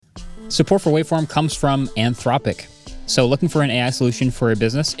Support for Waveform comes from Anthropic. So looking for an AI solution for your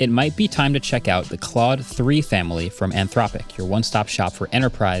business? It might be time to check out the Claude 3 family from Anthropic, your one-stop shop for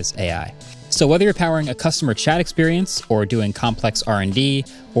enterprise AI. So whether you're powering a customer chat experience or doing complex R&D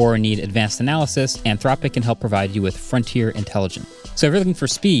or need advanced analysis, Anthropic can help provide you with frontier intelligence. So if you're looking for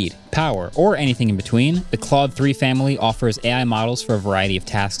speed, power, or anything in between, the Claude 3 family offers AI models for a variety of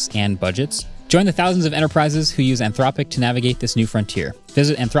tasks and budgets. Join the thousands of enterprises who use Anthropic to navigate this new frontier.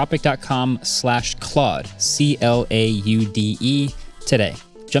 Visit anthropic.com/Claude, CLAUDE, today.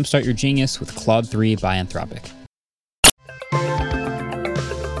 Jumpstart your genius with Claude 3 by Anthropic.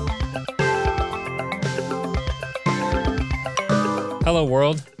 Hello,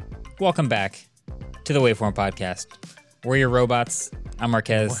 world. Welcome back to the Waveform Podcast. We're your robots. I'm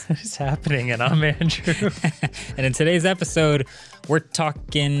Marquez. What is happening? And I'm Andrew. And in today's episode, we're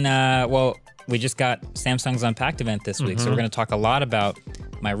talking, we just got Samsung's Unpacked event this week. So we're going to talk a lot about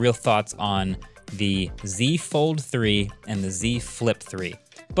my real thoughts on the Z Fold 3 and the Z Flip 3.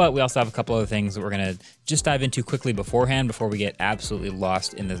 But we also have a couple other things that we're going to just dive into quickly beforehand before we get absolutely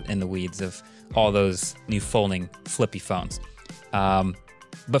lost in the weeds of all those new folding flippy phones.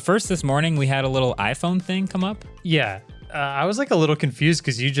 But first, this morning, we had a little iPhone thing come up. Yeah. I was like a little confused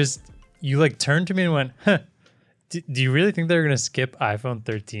because you like turned to me and went, huh, do you really think they're going to skip iPhone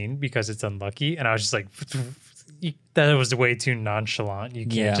 13 because it's unlucky? And I was just like, that was way too nonchalant. You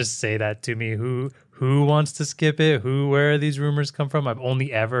can't just say that to me. Who wants to skip it? Where are these rumors come from? I've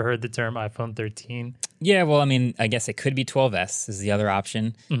only ever heard the term iPhone 13. Yeah, well, I mean, I guess it could be 12S is the other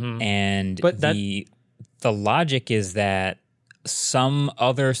option. But the logic is that some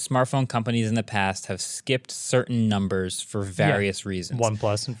other smartphone companies in the past have skipped certain numbers for various reasons.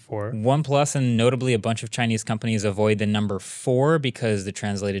 OnePlus and 4. OnePlus and notably a bunch of Chinese companies avoid the number 4 because the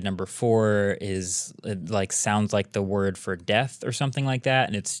translated number 4 is sounds like the word for death or something like that.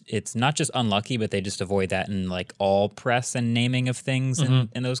 And it's not just unlucky, but they just avoid that in like all press and naming of things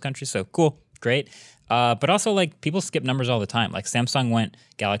in those countries. So cool, great. But also, like, people skip numbers all the time. Like, Samsung went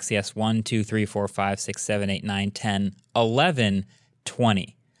Galaxy S1, 2, 3, 4, 5, 6, 7, 8, 9, 10, 11,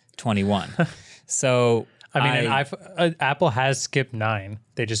 20, 21. So, Apple has skipped 9.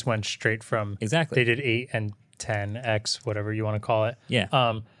 They just went straight from... Exactly. They did 8 and 10X, whatever you want to call it. Yeah.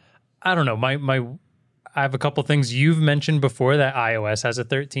 I don't know. I have a couple things you've mentioned before that iOS has a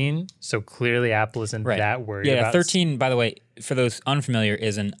 13, so clearly Apple isn't that worried about. Yeah, 13, by the way, for those unfamiliar,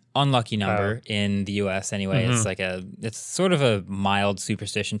 is an unlucky number in the US anyway. It's sort of a mild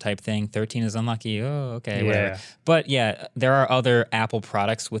superstition type thing. 13 is unlucky. Oh, okay, whatever. But yeah, there are other Apple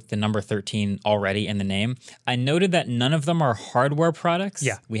products with the number 13 already in the name. I noted that none of them are hardware products.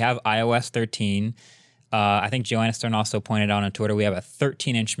 Yeah. We have iOS 13. I think Joanna Stern also pointed out on Twitter, we have a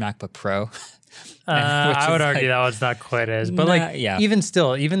 13-inch MacBook Pro. I would argue that one's not quite as, but even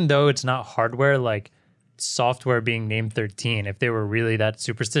still, even though it's not hardware, like software being named 13, if they were really that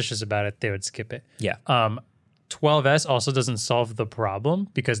superstitious about it, they would skip it. Yeah. 12S also doesn't solve the problem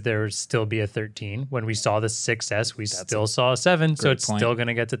because there would still be a 13. When we saw the 6S, we still saw a 7, so it's still going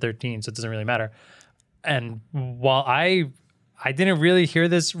to get to 13, so it doesn't really matter. And while I didn't really hear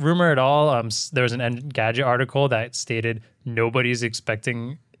this rumor at all, there was an Engadget article that stated nobody's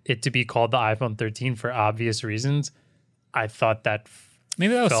expecting it to be called the iPhone 13 for obvious reasons. I thought that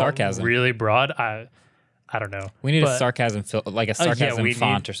maybe that was sarcasm. Really broad. I don't know. We need a sarcasm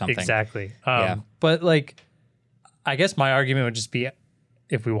font or something. Exactly. But like, I guess my argument would just be,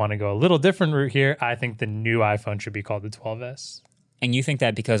 if we want to go a little different route here, I think the new iPhone should be called the 12S. And you think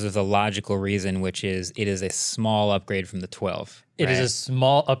that because of the logical reason, which is it is a small upgrade from the 12. It is a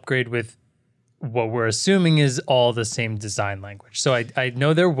small upgrade with what we're assuming is all the same design language. So I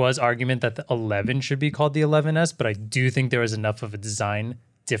know there was argument that the 11 should be called the 11S, but I do think there was enough of a design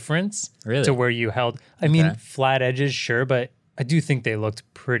difference to where you held... I mean, flat edges, sure, but I do think they looked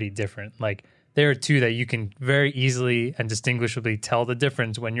pretty different. Like, there are two that you can very easily and distinguishably tell the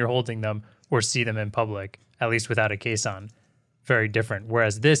difference when you're holding them or see them in public, at least without a case on. Very different.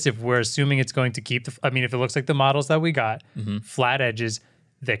 Whereas this, if we're assuming it's going to keep... if it looks like the models that we got, flat edges...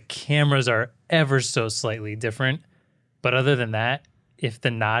 The cameras are ever so slightly different. But other than that, if the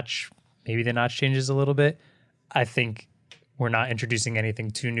notch changes a little bit, I think we're not introducing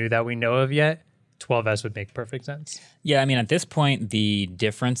anything too new that we know of yet. 12S would make perfect sense. Yeah, I mean, at this point, the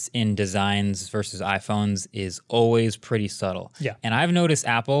difference in designs versus iPhones is always pretty subtle. Yeah. And I've noticed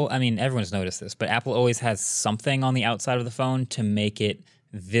Apple, I mean, everyone's noticed this, but Apple always has something on the outside of the phone to make it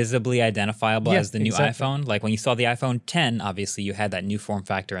visibly identifiable as the new exactly. iPhone. Like when you saw the iPhone 10, obviously you had that new form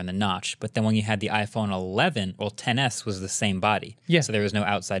factor and the notch. But then when you had the iPhone 11, well, 10s was the same body. Yeah. So there was no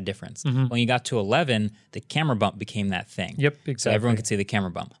outside difference. When you got to 11, the camera bump became that thing. Yep, exactly. So everyone could see the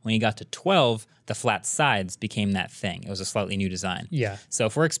camera bump. When you got to 12, the flat sides became that thing. It was a slightly new design. Yeah. So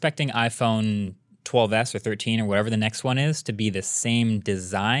if we're expecting iPhone 12s or 13 or whatever the next one is to be the same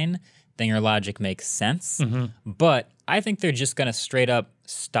design, then your logic makes sense. But I think they're just going to straight up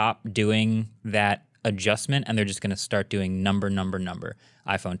stop doing that adjustment and they're just going to start doing number.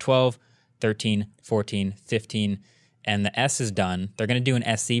 iPhone 12, 13, 14, 15, and the S is done. They're going to do an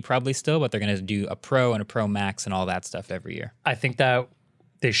SE probably still, but they're going to do a Pro and a Pro Max and all that stuff every year. I think that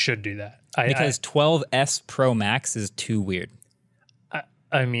they should do that. Because 12S Pro Max is too weird.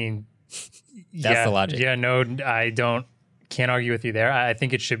 I mean, That's the logic. Yeah, no, can't argue with you there. I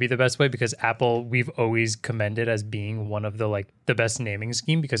think it should be the best way because Apple, we've always commended as being one of the best naming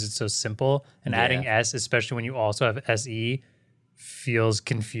scheme because it's so simple. And adding S, especially when you also have SE, feels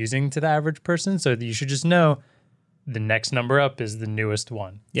confusing to the average person. So you should just know the next number up is the newest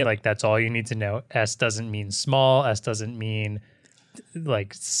one. Yep. Like that's all you need to know. S doesn't mean small. S doesn't mean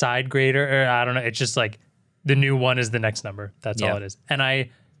like side grader or I don't know. It's just like the new one is the next number. That's all it is. And I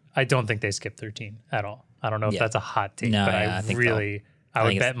don't think they skip 13 at all. I don't know if that's a hot take, No, but I think I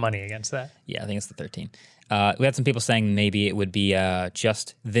would bet money against that. Yeah, I think it's the 13. We had some people saying maybe it would be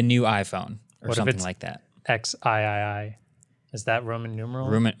just the new iPhone or What if something it's like that. XIII? Is that Roman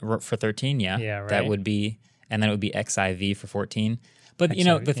numeral? For 13, yeah. Yeah, right. That would be, and then it would be XIV for 14. But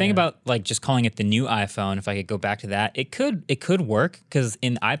the thing yeah. about like just calling it the new iPhone, if I could go back to that, it could work because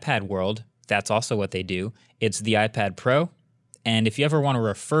in iPad world, that's also what they do. It's the iPad Pro. And if you ever want to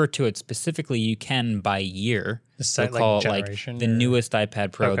refer to it specifically, you can by year. They'll call it generation the newest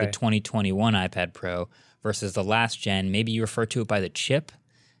iPad Pro, Okay. the 2021 iPad Pro versus the last gen. Maybe you refer to it by the chip.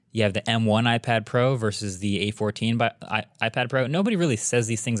 You have the M1 iPad Pro versus the A14 iPad Pro. Nobody really says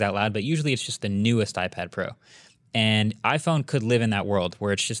these things out loud, but usually it's just the newest iPad Pro. And iPhone could live in that world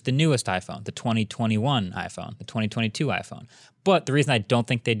where it's just the newest iPhone, the 2021 iPhone, the 2022 iPhone. But the reason I don't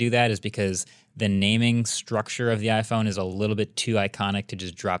think they do that is because the naming structure of the iPhone is a little bit too iconic to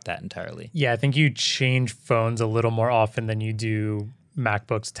just drop that entirely. Yeah, I think you change phones a little more often than you do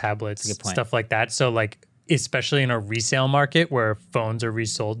MacBooks, tablets, good point. stuff like that. So like, especially in a resale market where phones are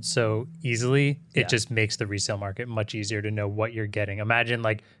resold so easily, it just makes the resale market much easier to know what you're getting. Imagine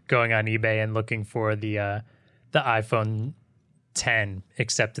like going on eBay and looking for the iPhone 10,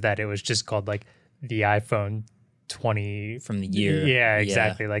 except that it was just called like the iPhone 20 from the year. Yeah,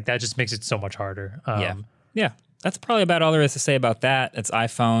 exactly. Like that just makes it so much harder. Yeah. That's probably about all there is to say about that. It's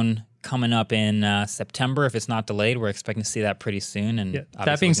iPhone coming up in September. If it's not delayed, we're expecting to see that pretty soon. And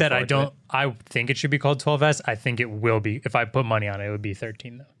that being said, I think it should be called 12S. I think it will be. If I put money on it, it would be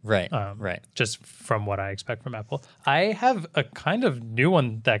 13 though. Right. Right. Just from what I expect from Apple. I have a kind of new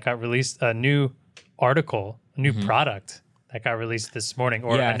one that got released, a new article, a new product that got released this morning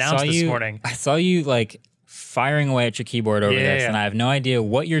or announced this morning. I saw you like firing away at your keyboard over this, and I have no idea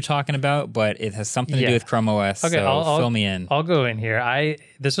what you're talking about, but it has something to do with Chrome OS. Okay, so I'll fill me in. I'll go in here.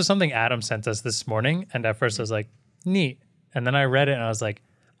 This was something Adam sent us this morning, and at first I was like, neat. And then I read it and I was like,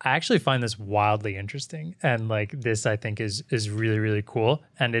 I actually find this wildly interesting. And like this I think is really, really cool.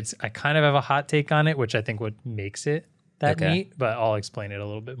 And I kind of have a hot take on it, which I think what makes it that neat, but I'll explain it a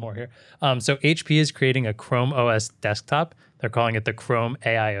little bit more here. So HP is creating a Chrome OS desktop. They're calling it the Chrome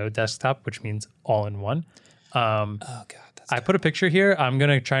AIO desktop, which means all in one. Oh God. I put a picture here. I'm going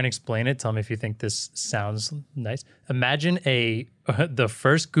to try and explain it. Tell me if you think this sounds nice. Imagine the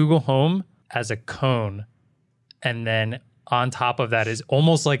first Google Home as a cone. And then on top of that is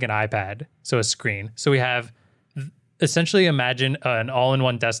almost like an iPad. So a screen. So we have essentially imagine an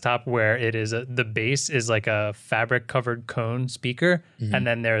all-in-one desktop where it is the base is like a fabric covered cone speaker. And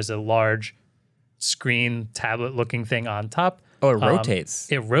then there's a large screen tablet looking thing on top. Oh, it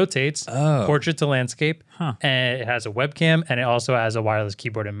rotates. It rotates, portrait to landscape, and it has a webcam, and it also has a wireless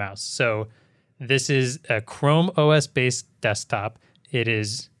keyboard and mouse. So this is a Chrome OS-based desktop. It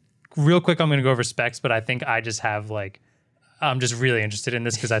is, real quick, I'm going to go over specs, but I think I just have I'm just really interested in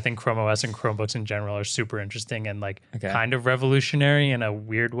this because I think Chrome OS and Chromebooks in general are super interesting and kind of revolutionary in a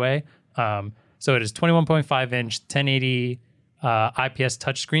weird way. So it is 21.5-inch, 1080 IPS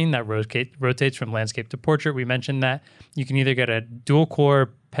touchscreen that rotates from landscape to portrait. We mentioned that you can either get a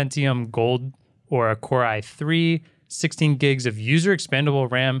dual-core Pentium Gold or a Core i3, 16 gigs of user expandable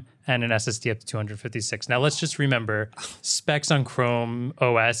RAM, and an SSD up to 256. Now, let's just remember, specs on Chrome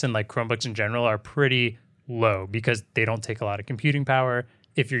OS and like Chromebooks in general are pretty low because they don't take a lot of computing power.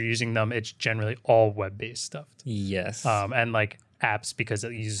 If you're using them, it's generally all web-based stuff. Yes. And like apps because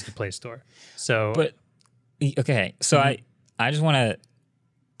it uses the Play Store. So, But okay, so I just want to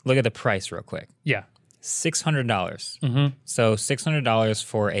look at the price real quick. yeah. $600. So $600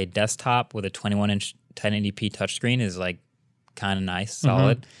 for a desktop with a 21-inch 1080p touchscreen is like kind of nice,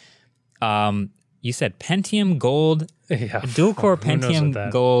 solid. You said Pentium Gold, Yeah. dual-core Who knows with Pentium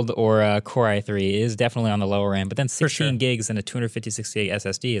that? Gold or Core i3 is definitely on the lower end, but then 16 sure. gigs and a 256 gig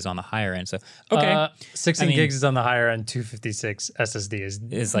SSD is on the higher end. So, okay. 16 I mean- gigs is on the higher end. 256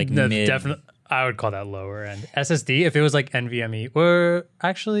 SSD is like mid. Definitely, I would call that lower end. SSD, if it was like NVMe, or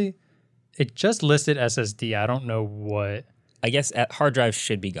actually, it just listed SSD. I don't know what. I guess hard drives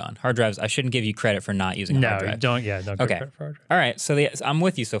should be gone. Hard drives, I shouldn't give you credit for not using a hard No, drive. don't. Yeah, don't. Okay. Credit for hard drive. All right. So I'm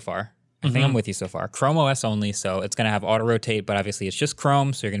with you so far. I think I'm with you so far. Chrome OS only, so it's going to have auto rotate, but obviously it's just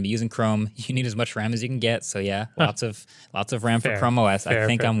Chrome, so you're going to be using Chrome. You need as much RAM as you can get. So yeah, lots of RAM for Fair. Chrome OS. I Fair,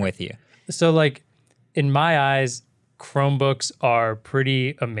 think fair, I'm fair. with you. So like, in my eyes, Chromebooks are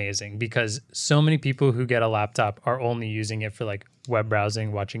pretty amazing because so many people who get a laptop are only using it for like web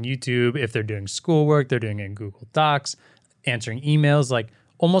browsing, watching YouTube. If they're doing schoolwork, they're doing it in Google Docs, answering emails. Like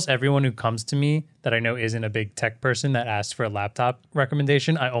almost everyone who comes to me that I know isn't a big tech person that asks for a laptop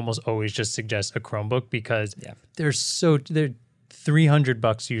recommendation, I almost always just suggest a Chromebook because they're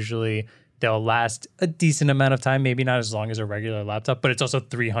 $300 usually. They'll last a decent amount of time, maybe not as long as a regular laptop, but it's also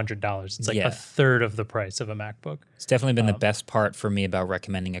 $300. It's like a third of the price of a MacBook. It's definitely been the best part for me about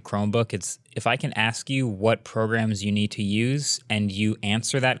recommending a Chromebook. It's if I can ask you what programs you need to use and you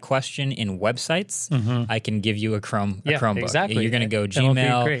answer that question in websites, I can give you a Chromebook. Exactly. You're going to go That would be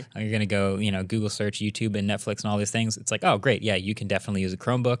Gmail, great. or you're going to go, Google search, YouTube, and Netflix, and all these things. It's like, oh, great, yeah, you can definitely use a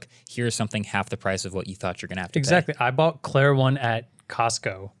Chromebook. Here's something half the price of what you thought you're going to have to Exactly. I bought Claire one at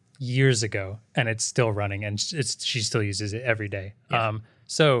Costco years ago, and it's still running, and she still uses it every day.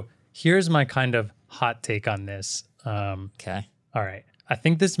 So here's my kind of hot take on this. Okay. All right. I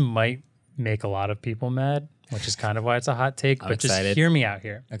think this might make a lot of people mad, which is kind of why it's a hot take, but excited. just hear me out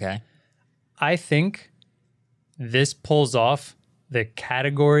here. Okay. I think this pulls off the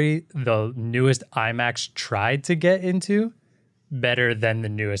category the newest iMacs tried to get into better than the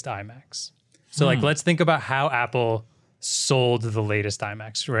newest iMacs. So like, let's think about how Apple sold the latest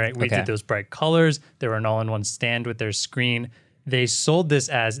iMacs, right? We did those bright colors. They were an all-in-one stand with their screen. They sold this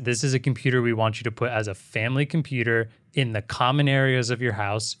as, this is a computer we want you to put as a family computer in the common areas of your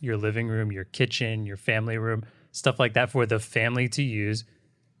house, your living room, your kitchen, your family room, stuff like that for the family to use.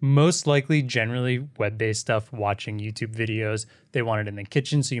 Most likely, generally web-based stuff, watching YouTube videos. They want it in the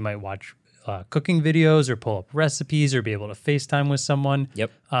kitchen, so you might watch cooking videos or pull up recipes or be able to FaceTime with someone. Yep.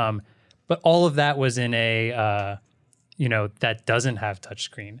 But all of that was in a, that doesn't have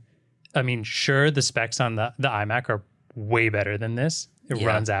touchscreen. I mean, sure, the specs on the iMac are way better than this. It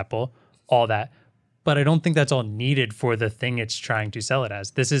runs Apple, all that. But I don't think that's all needed for the thing it's trying to sell it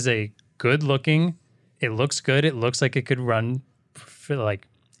as. This is a good looking, it looks good. It looks like it could run for like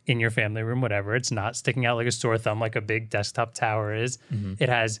in your family room, whatever. It's not sticking out like a sore thumb like a big desktop tower is. It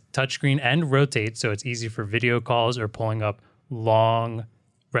has touchscreen and rotate, so it's easy for video calls or pulling up long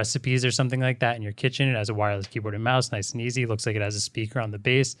recipes or something like that in your kitchen. It has a wireless keyboard and mouse, nice and easy. Looks like it has a speaker on the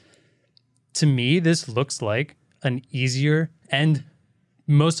base. To me, this looks like an easier and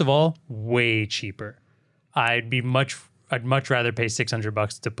most of all, way cheaper. I'd much rather pay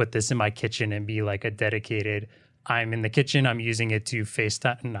 $600 to put this in my kitchen and be like a dedicated, I'm in the kitchen, I'm using it to video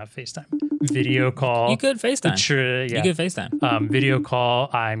call. You could FaceTime. You could FaceTime. Video call.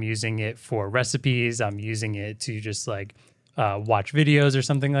 I'm using it for recipes. I'm using it to just like watch videos or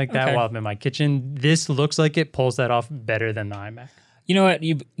something like that while I'm in my kitchen. This looks like it pulls that off better than the iMac. You know what?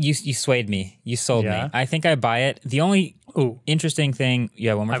 You swayed me. You sold me. I think I buy it. The only interesting thing.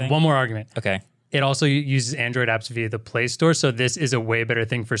 Yeah, one more thing. I have one more argument. Okay. It also uses Android apps via the Play Store. So this is a way better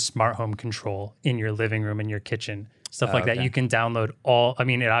thing for smart home control in your living room and your kitchen, stuff like that. You can download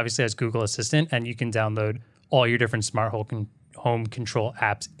it obviously has Google Assistant, and you can download all your different smart home control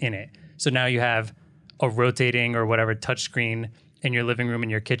apps in it. So now you have a rotating or whatever touchscreen in your living room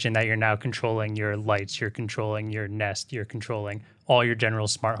and your kitchen that you're now controlling your lights, you're controlling your Nest, you're controlling all your general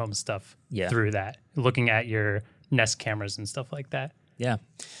smart home stuff through that, looking at your Nest cameras and stuff like that. Yeah.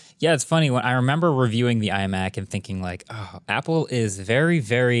 Yeah, it's funny. When I remember reviewing the iMac and thinking like, oh, Apple is very,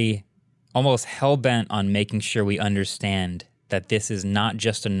 very almost hell-bent on making sure we understand that this is not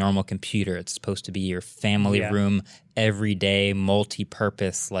just a normal computer. It's supposed to be your family room, everyday,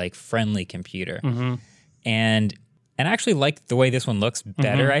 multi-purpose, like friendly computer. And I actually like the way this one looks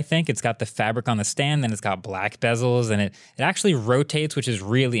better, I think. It's got the fabric on the stand, then it's got black bezels, and it actually rotates, which is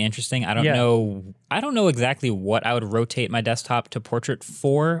really interesting. I don't know exactly what I would rotate my desktop to portrait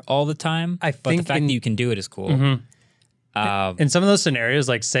for all the time, but the fact that you can do it is cool. In some of those scenarios,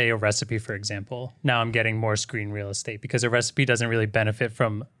 like say a recipe, for example, now I'm getting more screen real estate because a recipe doesn't really benefit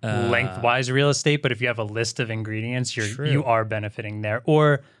from lengthwise real estate. But if you have a list of ingredients, you are benefiting there.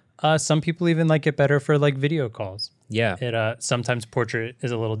 Or some people even like it better for like video calls. Yeah. Sometimes portrait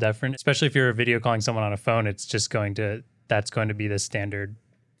is a little different, especially if you're video calling someone on a phone. It's just that's going to be the standard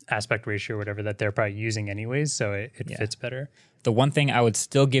aspect ratio or whatever that they're probably using anyways. So it fits better. The one thing I would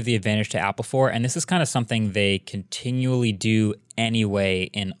still give the advantage to Apple for, and this is kind of something they continually do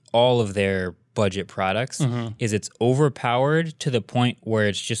anyway in all of their budget products, is it's overpowered to the point where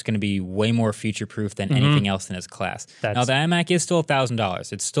it's just going to be way more future-proof than anything else in its class. Now, the iMac is still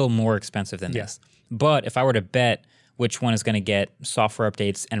 $1,000. It's still more expensive than this. But if I were to bet which one is going to get software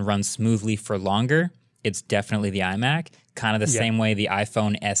updates and run smoothly for longer, it's definitely the iMac. Kind of the same way the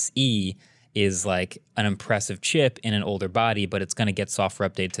iPhone SE is like an impressive chip in an older body, but it's going to get software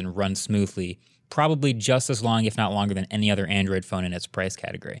updates and run smoothly, probably just as long, if not longer, than any other Android phone in its price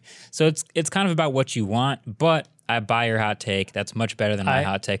category. So it's kind of about what you want, but I buy your hot take. That's much better than my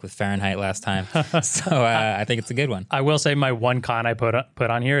hot take with Fahrenheit last time. So I think it's a good one. I will say my one con I put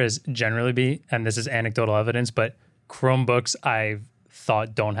on here is generally and this is anecdotal evidence, but Chromebooks I've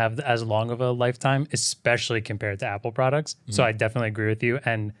thought don't have as long of a lifetime, especially compared to Apple products. So I definitely agree with you.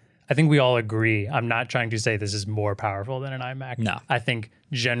 And I think we all agree. I'm not trying to say this is more powerful than an iMac. No. I think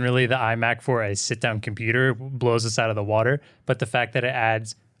generally the iMac for a sit-down computer blows us out of the water. But the fact that it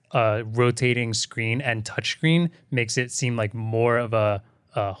adds a rotating screen and touchscreen makes it seem like more of a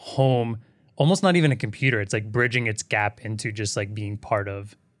home, almost not even a computer. It's like bridging its gap into just like being part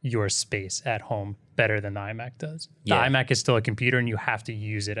of your space at home better than the iMac does. The iMac is still a computer and you have to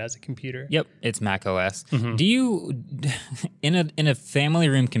use it as a computer. Yep, it's Mac OS. Do you, in a family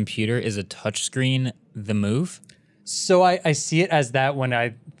room computer, is a touchscreen the move? So I see it as that when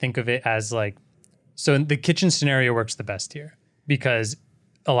I think of it as like, so the kitchen scenario works the best here because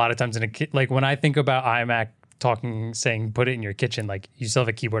a lot of times like when I think about iMac saying put it in your kitchen, like you still have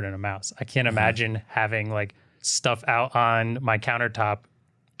a keyboard and a mouse. I can't imagine having like stuff out on my countertop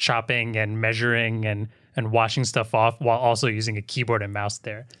chopping and measuring and washing stuff off while also using a keyboard and mouse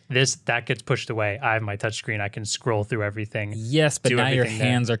there. That gets pushed away. I have my touchscreen. I can scroll through everything. Yes, but now your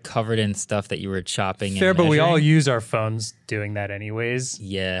hands are covered in stuff that you were chopping. Fair, and but we all use our phones doing that anyways.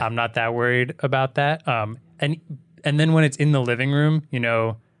 Yeah. I'm not that worried about that. And then when it's in the living room,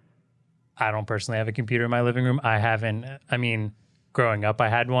 I don't personally have a computer in my living room. Growing up, I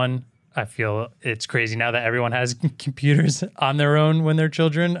had one. I feel it's crazy now that everyone has computers on their own when they're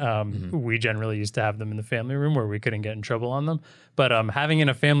children. We generally used to have them in the family room where we couldn't get in trouble on them. But having in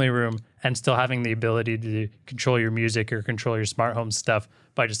a family room and still having the ability to control your music or control your smart home stuff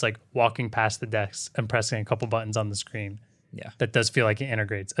by just like walking past the desk and pressing a couple buttons on the screen. Yeah. That does feel like it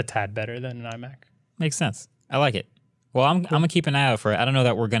integrates a tad better than an iMac. Makes sense. I like it. Well, I'm going to keep an eye out for it. I don't know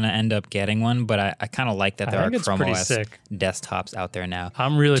that we're going to end up getting one, but I kind of like that there are Chrome OS desktops out there now.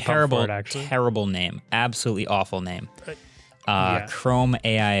 I'm really pumped for it, actually. Terrible name. Absolutely awful name. Chrome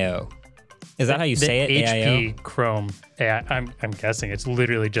AIO. Is that how you say it? HP AIO? Chrome AI. I'm guessing it's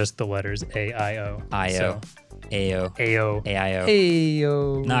literally just the letters AIO. IO. AO. AO. AIO.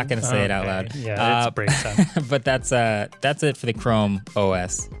 AO. Not going to say it out loud. Yeah, it's break time. But that's it for the Chrome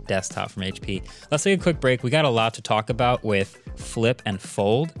OS desktop from HP. Let's take a quick break. We got a lot to talk about with Flip and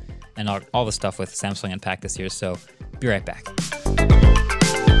Fold and all the stuff with Samsung Unpacked this year. So be right back.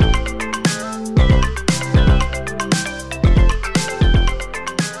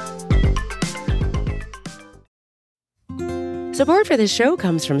 Support for this show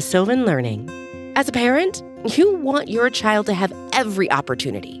comes from Sylvan Learning. As a parent, you want your child to have every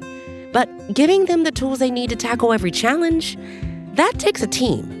opportunity, but giving them the tools they need to tackle every challenge, that takes a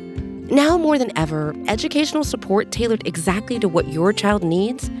team. Now more than ever, educational support tailored exactly to what your child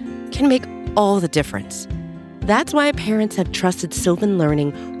needs can make all the difference. That's why parents have trusted Sylvan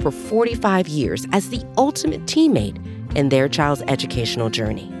Learning for 45 years as the ultimate teammate in their child's educational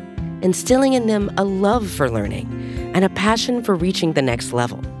journey, instilling in them a love for learning and a passion for reaching the next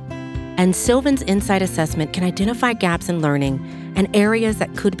level. And Sylvan's Insight Assessment can identify gaps in learning and areas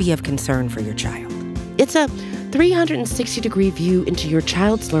that could be of concern for your child. It's a 360-degree view into your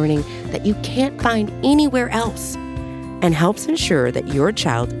child's learning that you can't find anywhere else and helps ensure that your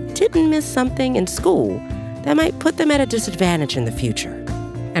child didn't miss something in school that might put them at a disadvantage in the future.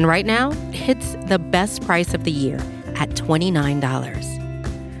 And right now, it's the best price of the year at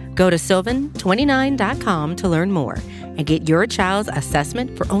 $29. Go to sylvan29.com to learn more and get your child's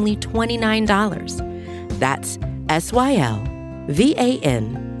assessment for only $29. That's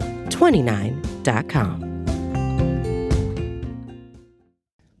SYLVAN29.com.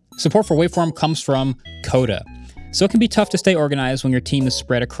 Support for Waveform comes from Coda. So it can be tough to stay organized when your team is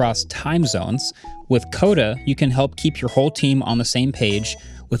spread across time zones. With Coda, you can help keep your whole team on the same page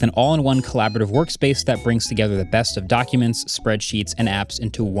with an all-in-one collaborative workspace that brings together the best of documents, spreadsheets, and apps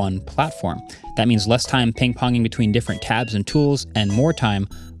into one platform. That means less time ping-ponging between different tabs and tools and more time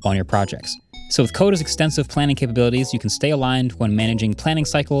on your projects. So with Coda's extensive planning capabilities, you can stay aligned when managing planning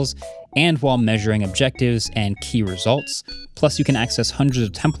cycles and while measuring objectives and key results. Plus, you can access hundreds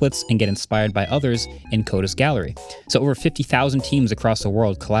of templates and get inspired by others in Coda's gallery. So over 50,000 teams across the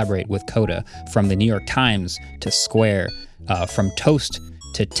world collaborate with Coda, from the New York Times to Square, from Toast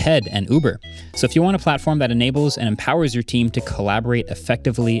to TED and Uber. So if you want a platform that enables and empowers your team to collaborate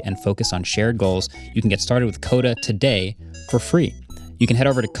effectively and focus on shared goals, you can get started with Coda today for free. You can head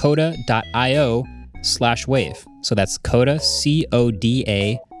over to coda.io/wave. So that's Coda,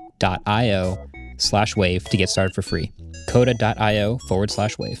 CODA.io/wave to get started for free.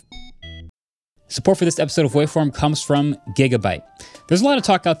 Coda.io/wave. Support for this episode of Waveform comes from Gigabyte. There's a lot of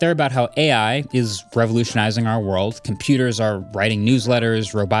talk out there about how AI is revolutionizing our world. Computers are writing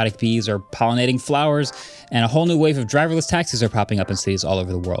newsletters, robotic bees are pollinating flowers, and a whole new wave of driverless taxis are popping up in cities all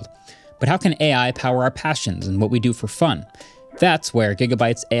over the world. But how can AI power our passions and what we do for fun? That's where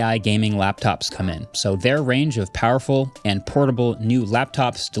Gigabyte's AI gaming laptops come in. So their range of powerful and portable new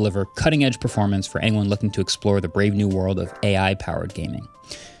laptops deliver cutting-edge performance for anyone looking to explore the brave new world of AI-powered gaming.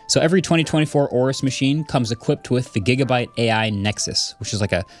 So every 2024 Aorus machine comes equipped with the Gigabyte AI Nexus, which is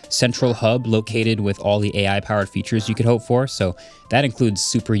like a central hub located with all the AI-powered features you could hope for. So that includes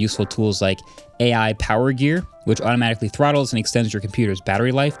super useful tools like AI Power Gear, which automatically throttles and extends your computer's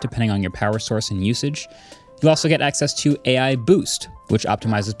battery life depending on your power source and usage. You'll also get access to AI Boost, which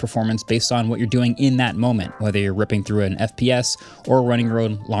optimizes performance based on what you're doing in that moment, whether you're ripping through an FPS or running your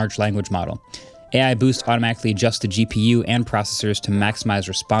own large language model. AI Boost automatically adjusts the GPU and processors to maximize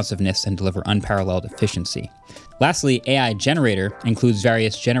responsiveness and deliver unparalleled efficiency. Lastly, AI Generator includes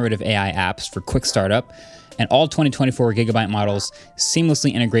various generative AI apps for quick startup, and all 2024 Gigabyte models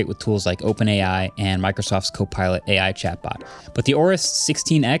seamlessly integrate with tools like OpenAI and Microsoft's Copilot AI chatbot. But the Aorus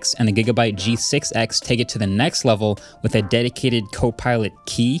 16X and the Gigabyte G6X take it to the next level with a dedicated Copilot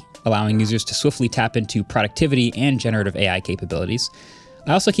key, allowing users to swiftly tap into productivity and generative AI capabilities.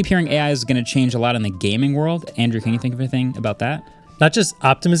 I also keep hearing AI is going to change a lot in the gaming world. Andrew, can you think of anything about that? Not just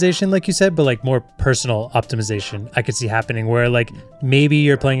optimization, like you said, but like more personal optimization I could see happening where like maybe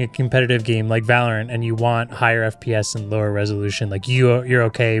you're playing a competitive game like Valorant and you want higher FPS and lower resolution. Like you're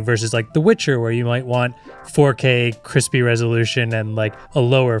okay versus like The Witcher where you might want 4K crispy resolution and like a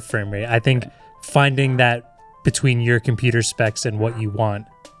lower frame rate. I think finding that between your computer specs and what you want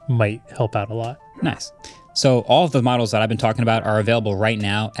might help out a lot. Nice. So all of the models that I've been talking about are available right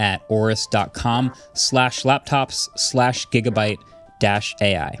now at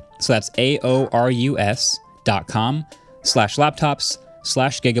aorus.com/laptops/gigabyte-AI. So that's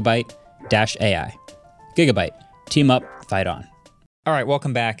aorus.com/laptops/gigabyte-AI. Gigabyte. Team up, fight on. All right,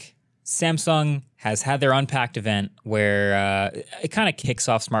 welcome back. Samsung has had their Unpacked event where it kind of kicks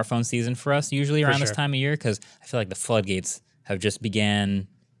off smartphone season for us usually around this time of year because I feel like the floodgates have just began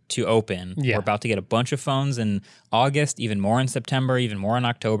to open. Yeah. We're about to get a bunch of phones in August, even more in September, even more in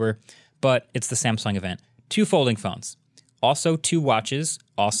October, but it's the Samsung event. 2 folding phones, also 2 watches,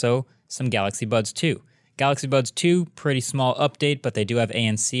 also some Galaxy Buds 2. Galaxy Buds 2, pretty small update, but they do have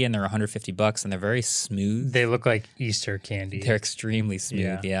ANC and they're $150 and they're very smooth. They look like Easter candy. They're extremely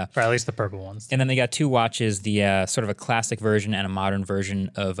smooth, yeah. Or at least the purple ones. And then they got 2 watches, the sort of a classic version and a modern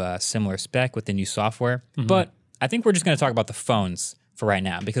version of similar spec with the new software. Mm-hmm. But I think we're just going to talk about the phones for right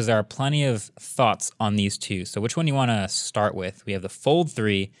now because there are plenty of thoughts on these two. So which one do you want to start with? We have the Fold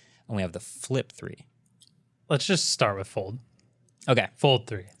 3 and we have the Flip 3. Let's just start with Fold. Okay. Fold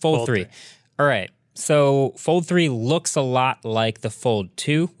 3. Fold 3. All right. So Fold 3 looks a lot like the Fold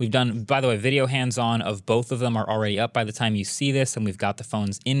 2. We've done, by the way, video hands-on of both of them are already up by the time you see this, and we've got the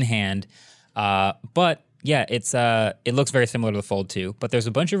phones in hand. But yeah, it looks very similar to the Fold 2, but there's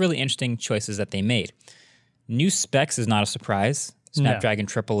a bunch of really interesting choices that they made. New specs is not a surprise. Snapdragon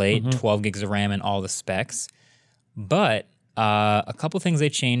 888, 12 gigs of RAM and all the specs. But a couple things they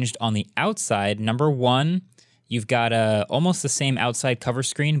changed on the outside. Number one, you've got almost the same outside cover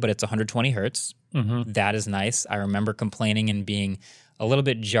screen, but it's 120 hertz. Mm-hmm. That is nice. I remember complaining and being a little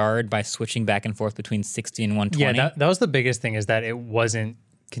bit jarred by switching back and forth between 60 and 120. Yeah, that was the biggest thing is that it wasn't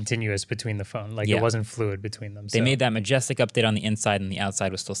continuous between the phone. Like it wasn't fluid between them. They made that majestic update on the inside and the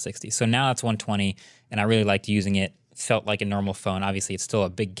outside was still 60. So now it's 120 and I really liked using it. Felt like a normal phone. Obviously, it's still a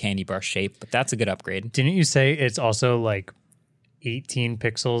big candy bar shape, but that's a good upgrade. Didn't you say it's also like 18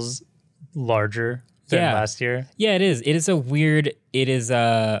 pixels larger than last year? Yeah, it is. It is a weird. It is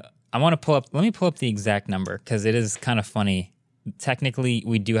I want to pull up. Let me pull up the exact number because it is kind of funny. Technically,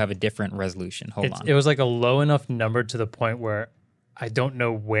 we do have a different resolution. Hold on. It was like a low enough number to the point where I don't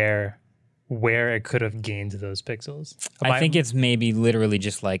know where it could have gained those pixels. I think it's maybe literally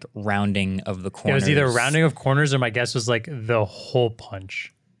just like rounding of the corners. It was either rounding of corners or my guess was like the hole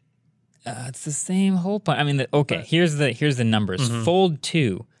punch. It's the same hole punch. I mean, here's the numbers. Fold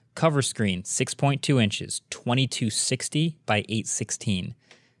 2, cover screen, 6.2 inches, 2260 by 816.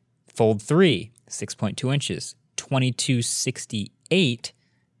 Fold 3, 6.2 inches, 2268,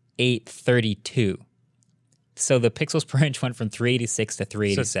 832. So the pixels per inch went from 386 to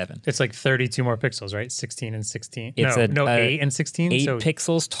 387. So it's like 32 more pixels, right? 16 and 16. It's 8 and 16. 8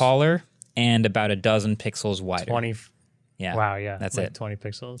 pixels taller and about a dozen pixels wider. 20. Yeah. Wow, yeah. That's like it. 20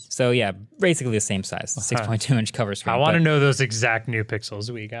 pixels. So yeah, basically the same size, 6.2 inch cover screen. I want to know those exact new pixels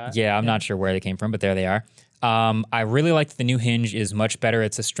we got. Yeah, I'm not sure where they came from, but there they are. I really like that the new hinge is much better.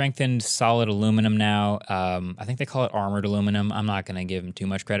 It's a strengthened solid aluminum now. I think they call it armored aluminum. I'm not going to give them too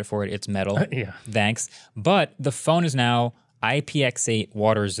much credit for it. It's metal. Yeah. Thanks. But the phone is now IPX8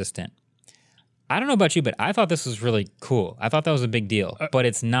 water resistant. I don't know about you, but I thought this was really cool. I thought that was a big deal, but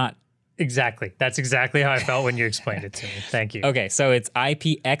it's not. Exactly. That's exactly how I felt when you explained it to me. Thank you. Okay, so it's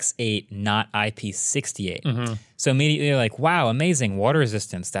IPX8, not IP68. So immediately you're like, wow, amazing, water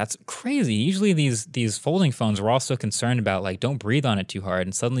resistance. That's crazy. Usually these folding phones we're also concerned about, like, don't breathe on it too hard,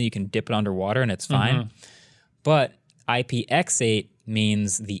 and suddenly you can dip it underwater and it's fine. But IPX8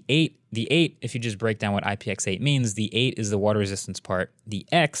 means the 8, if you just break down what IPX8 means, the 8 is the water resistance part. The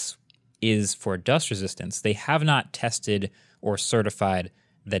X is for dust resistance. They have not tested or certified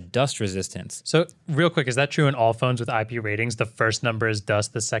the dust resistance. So real quick, is that true in all phones with IP ratings? The first number is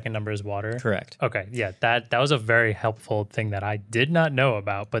dust, the second number is water? Correct. Okay, yeah, that was a very helpful thing that I did not know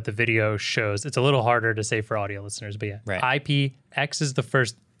about, but the video shows. It's a little harder to say for audio listeners, but yeah. Right. IPX is the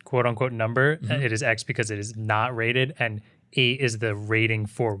first quote-unquote number. It is X because it is not rated, and 8 is the rating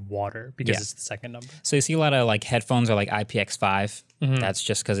for water because it's the second number. So you see a lot of like headphones are like IPX5. That's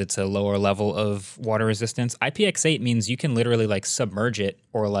just because it's a lower level of water resistance. IPX8 means you can literally like submerge it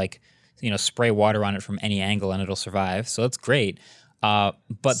or like, spray water on it from any angle and it'll survive. So it's great. But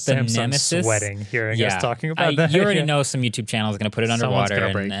Samsung's the Nemesis, sweating hearing us talking about that. You already know some YouTube channel is going to put it underwater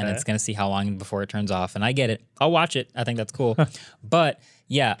and that. it's going to see how long before it turns off. And I get it. I'll watch it. I think that's cool. But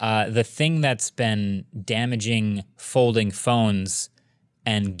yeah, the thing that's been damaging folding phones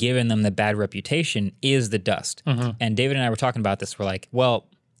and given them the bad reputation is the dust. And David and I were talking about this. We're like, well,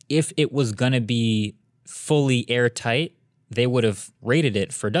 if it was going to be fully airtight, they would have rated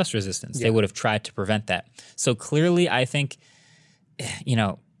it for dust resistance. They would have tried to prevent that. So clearly, I think,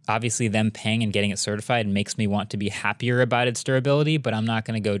 obviously them paying and getting it certified makes me want to be happier about its durability, but I'm not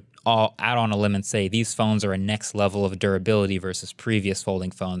going to go all out on a limb and say these phones are a next level of durability versus previous folding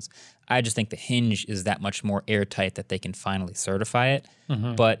phones. I just think the hinge is that much more airtight that they can finally certify it,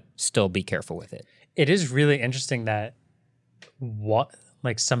 but still be careful with it. It is really interesting that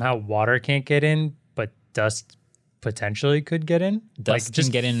somehow water can't get in, but dust potentially could get in. Dust can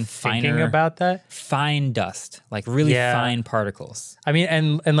get in thinking finer, about that. Fine dust, like really fine particles. I mean,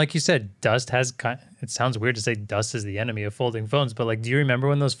 and like you said, dust has it sounds weird to say dust is the enemy of folding phones, but like, do you remember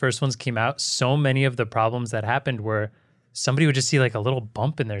when those first ones came out? So many of the problems that happened were somebody would just see like a little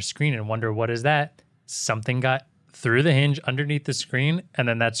bump in their screen and wonder, what is that? Something got through the hinge underneath the screen, and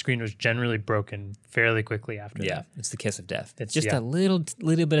then that screen was generally broken fairly quickly after that. It's the kiss of death. It's just a little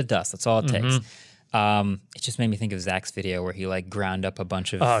bit of dust. That's all it takes. It just made me think of Zach's video where he like ground up a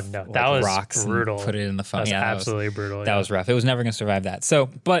bunch of that was rocks brutal. And put it in the phone. That was absolutely brutal. That was rough. It was never going to survive that. So,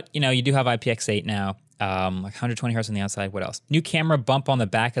 but you do have IPX8 now, like 120 hertz on the outside. What else? New camera bump on the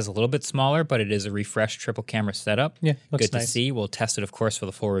back is a little bit smaller, but it is a refreshed triple camera setup. Yeah, looks good nice. To see. We'll test it, of course, for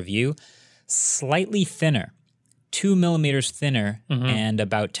the full review. Slightly thinner, 2 millimeters thinner, and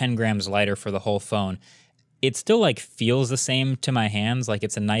about 10 grams lighter for the whole phone. It still like feels the same to my hands. Like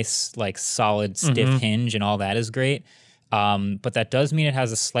it's a nice, like solid, stiff hinge and all that is great. But that does mean it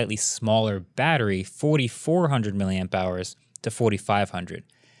has a slightly smaller battery, 4,400 milliamp hours to 4,500.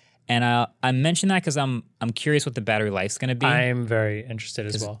 And I mention that because I'm curious what the battery life's going to be. I'm very interested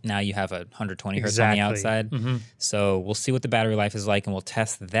as well. Now you have a 120 hertz on the outside. So we'll see what the battery life is like and we'll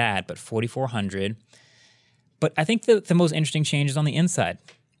test that, but 4,400. But I think the most interesting change is on the inside.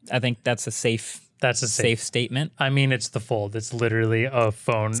 I think that's a safe statement. I mean, it's the Fold. It's literally a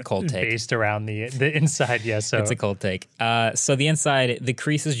phone based around the inside. Yeah, so it's a cold take. So the inside, the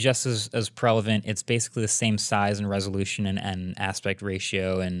crease is just as prevalent. It's basically the same size and resolution and aspect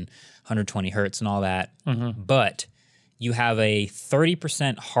ratio and 120 hertz and all that. But you have a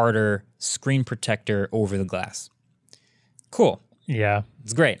 30% harder screen protector over the glass. Cool. Yeah.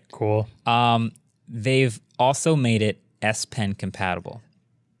 It's great. Cool. They've also made it S Pen compatible.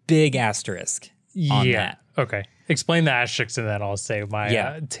 Big asterisk on that. Okay. Explain the asterisks and then I'll say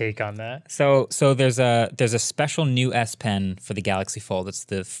my take on that. So there's a special new S Pen for the Galaxy Fold. It's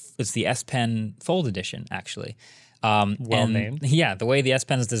the S Pen Fold edition actually. Well named. Yeah, the way the S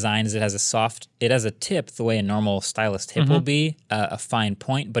Pen is designed is it has a tip the way a normal stylus tip will be, a fine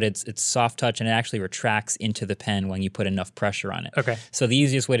point, but it's soft touch and it actually retracts into the pen when you put enough pressure on it. Okay. So the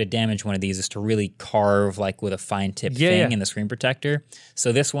easiest way to damage one of these is to really carve like with a fine tip thing in the screen protector.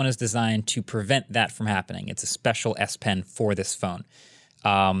 So this one is designed to prevent that from happening. It's a special S Pen for this phone.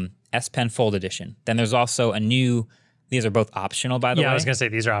 S Pen Fold edition. Then there's also a new. These are both optional, by the way. Yeah, I was going to say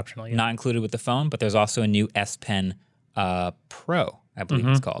these are optional. Yeah. Not included with the phone, but there's also a new S Pen Pro, I believe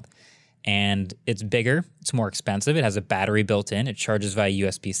it's called. And it's bigger. It's more expensive. It has a battery built in. It charges via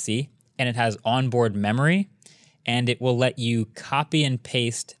USB-C. And it has onboard memory. And it will let you copy and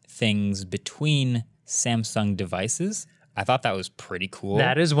paste things between Samsung devices. I thought that was pretty cool.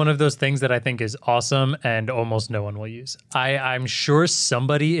 That is one of those things that I think is awesome and almost no one will use. I'm sure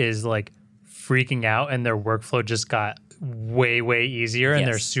somebody is like freaking out and their workflow just got way easier and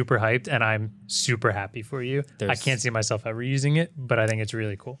they're super hyped and I'm super happy for you. I can't see myself ever using it, but I think it's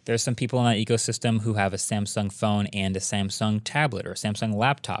really cool. There's some people in that ecosystem who have a Samsung phone and a Samsung tablet or a Samsung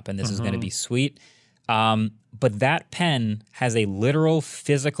laptop, and this is going to be sweet. But that pen has a literal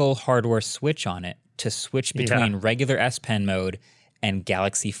physical hardware switch on it to switch between regular S Pen mode and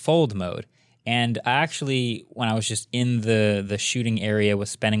Galaxy Fold mode. And I actually, when I was just in the shooting area, was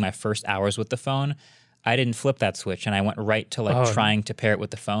spending my first hours with the phone, I didn't flip that switch and I went right to trying to pair it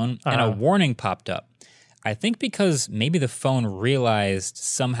with the phone and a warning popped up. I think because maybe the phone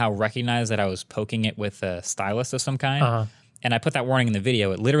somehow recognized that I was poking it with a stylus of some kind. And I put that warning in the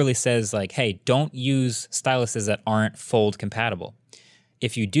video. It literally says like, hey, don't use styluses that aren't Fold compatible.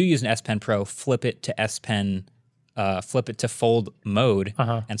 If you do use an S Pen Pro, flip it to S Pen flip it to Fold mode.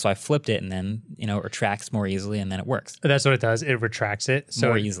 And so I flipped it and then, it retracts more easily and then it works. That's what it does. It retracts it.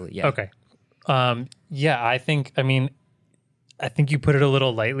 More easily, yeah. Okay. I think you put it a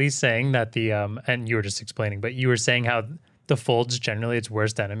little lightly saying that and you were just explaining, but you were saying how the Fold's generally its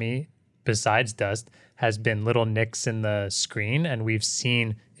worst enemy besides dust has been little nicks in the screen. And we've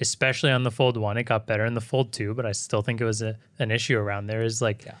seen, especially on the Fold 1, it got better in the Fold 2, but I still think it was an issue around there is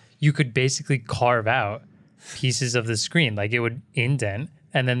you could basically carve out pieces of the screen, like it would indent,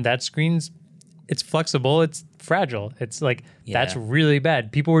 and then that it's flexible, it's fragile. It's like that's really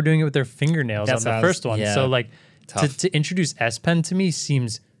bad. People were doing it with their fingernails on the first one. So like to introduce S Pen to me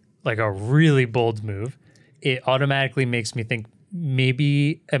seems like a really bold move. It automatically makes me think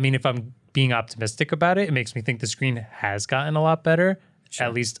if I'm being optimistic about it, it makes me think the screen has gotten a lot better,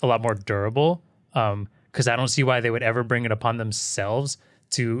 at least a lot more durable. Because I don't see why they would ever bring it upon themselves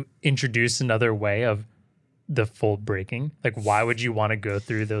to introduce another way of the Fold breaking. Like, why would you want to go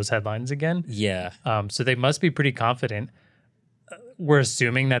through those headlines again? Yeah. So they must be pretty confident. We're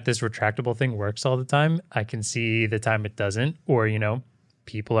assuming that this retractable thing works all the time. I can see the time it doesn't, or,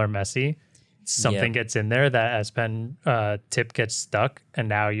 people are messy. Something gets in there, that S Pen tip gets stuck, and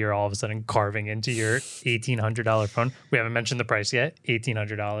now you're all of a sudden carving into your $1,800 phone. We haven't mentioned the price yet,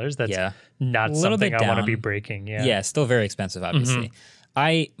 $1,800. That's not something I want to be breaking. Yeah, still very expensive, obviously.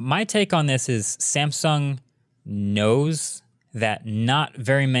 My take on this is Samsung knows that not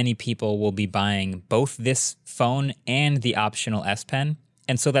very many people will be buying both this phone and the optional S Pen.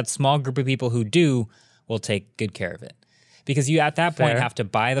 And so that small group of people who do will take good care of it. Because you, at that point, have to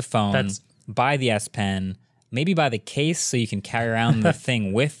buy the phone, buy the S Pen, maybe buy the case so you can carry around the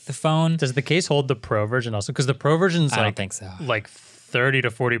thing with the phone. Does the case hold the Pro version also? Because the Pro version's I don't think so. Like 30 to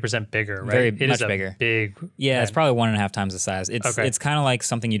 40% bigger, right? Much bigger. Big. Yeah, it's probably 1.5 times the size. It's kind of like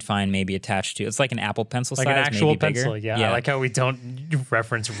something you'd find maybe attached to. It's like an Apple Pencil size, like an actual maybe pencil. bigger. Yeah, I like how we don't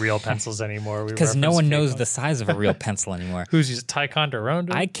reference real pencils anymore. Because no one knows the size of a real pencil anymore. Who's using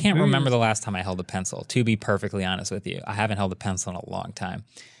Ticonderoga? I can't remember the last time I held a pencil, to be perfectly honest with you. I haven't held a pencil in a long time.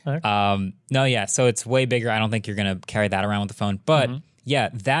 Okay. So it's way bigger. I don't think you're going to carry that around with the phone. But yeah,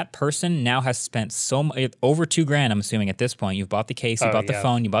 that person now has spent over $2,000. I'm assuming at this point. You've bought the case, you bought the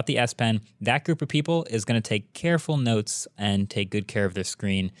phone, you bought the S Pen. That group of people is going to take careful notes and take good care of their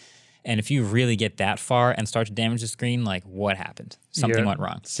screen. And if you really get that far and start to damage the screen, like what happened? Something went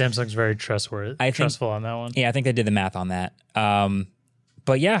wrong. Samsung's very trustful on that one. Yeah, I think they did the math on that. But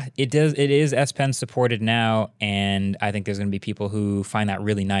But yeah, it is S Pen supported now, and I think there's going to be people who find that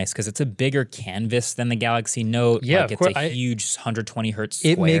really nice because it's a bigger canvas than the Galaxy Note. Yeah, like of course. It's a huge 120 hertz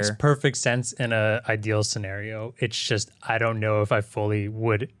square. It makes perfect sense in an ideal scenario. It's just I don't know if I fully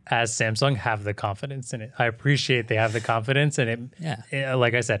would, as Samsung, have the confidence in it. I appreciate they have the confidence, and it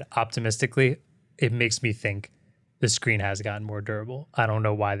like I said, optimistically, it makes me think the screen has gotten more durable. I don't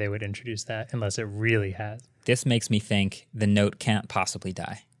know why they would introduce that unless it really has. This makes me think the Note can't possibly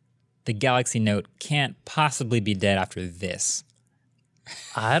die. The Galaxy Note can't possibly be dead after this.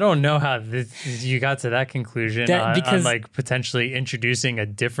 I don't know how you got to that conclusion on like potentially introducing a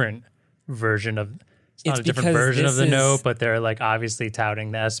different version of it's not a different version of the Note, but they're like obviously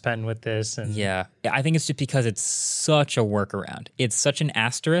touting the S Pen with this. And yeah, I think it's just because it's such a workaround. It's such an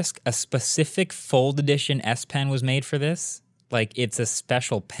asterisk. A specific Fold Edition S Pen was made for this. Like it's a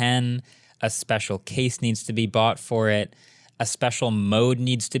special pen. A special case needs to be bought for it. A special mode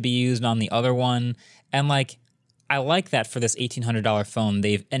needs to be used on the other one. And like, I like that for this $1,800 phone,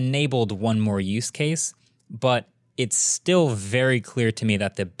 they've enabled one more use case, but it's still very clear to me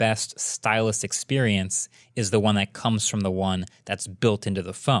that the best stylus experience is the one that comes from the one that's built into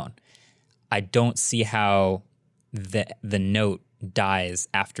the phone. I don't see how the Note dies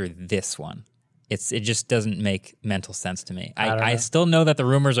after this one. It just doesn't make mental sense to me. I still know that the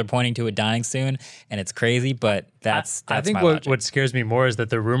rumors are pointing to it dying soon, and it's crazy, but that's I think my what scares me more is that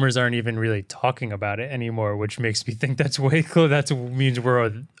the rumors aren't even really talking about it anymore, which makes me think that's way close. That means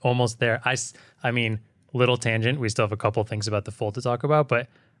we're almost there. I mean, little tangent. We still have a couple things about the Fold to talk about, but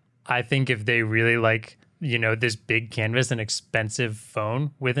I think if they really like, this big canvas and expensive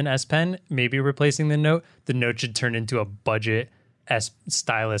phone with an S Pen, maybe replacing the Note should turn into a budget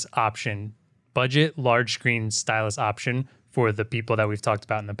stylus option. Budget large screen stylus option for the people that we've talked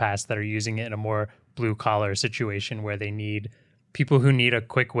about in the past that are using it in a more blue collar situation where they need people who need a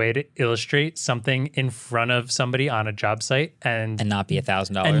quick way to illustrate something in front of somebody on a job site and not be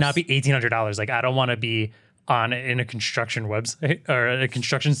 $1,000 and not be $1,800. Like I don't want to be in a construction website or a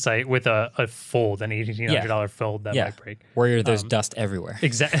construction site with a Fold, an $1,800 Fold that might break. Where there's dust everywhere.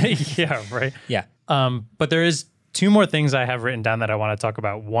 Exactly. Yeah. Right. Yeah. But there is two more things I have written down that I want to talk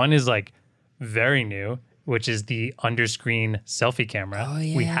about. One is like very new, which is the underscreen selfie camera. Oh,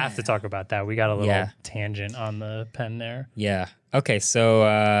 yeah. We have to talk about that. We got a little tangent on the pen there. Yeah. Okay.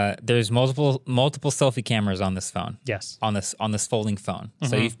 So there's multiple selfie cameras on this phone. Yes. On this folding phone.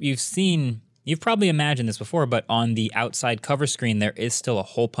 Mm-hmm. So you've probably imagined this before, but on the outside cover screen there is still a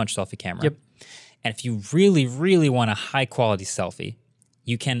hole punch selfie camera. Yep. And if you really, really want a high quality selfie,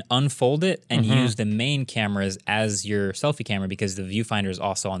 you can unfold it and use the main cameras as your selfie camera because the viewfinder is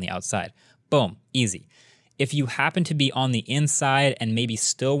also on the outside. Boom, easy. If you happen to be on the inside and maybe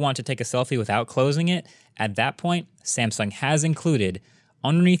still want to take a selfie without closing it, at that point, Samsung has included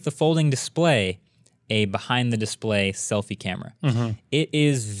underneath the folding display a behind the display selfie camera. It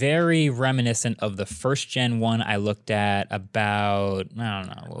is very reminiscent of the first gen one I looked at about, I don't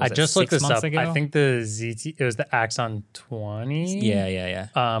know, what was I just looked this up. Ago? I think it was the Axon 20.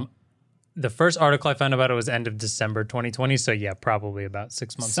 Yeah. The first article I found about it was end of December 2020. So yeah, probably about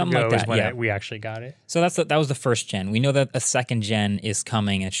 6 months Something ago like is that, when we actually got it. So that was the first gen. We know that a second gen is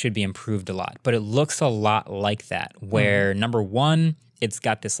coming and it should be improved a lot, but it looks a lot like that where number one, it's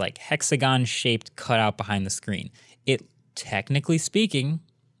got this like hexagon shaped cutout behind the screen. It technically speaking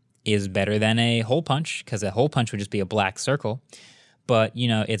is better than a hole punch because a hole punch would just be a black circle. But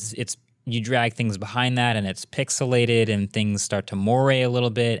it's you drag things behind that and it's pixelated and things start to moire a little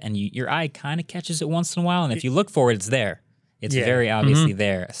bit and your eye kind of catches it once in a while. And if you look for it, it's there. It's very obviously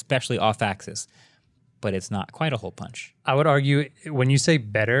there, especially off axis, but it's not quite a hole punch. I would argue when you say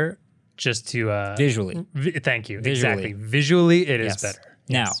better, just to visually. Thank you. Exactly. Visually, it is better.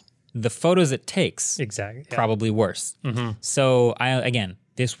 Now, the photos it takes probably worse. So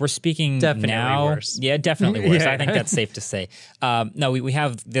we're speaking definitely now. Worse. Yeah, definitely worse. I think that's safe to say. No, we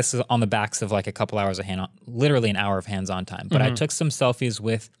have this on the backs of like a couple hours of literally an hour of hands-on time. But I took some selfies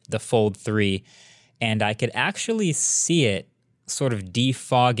with the Fold 3 and I could actually see it sort of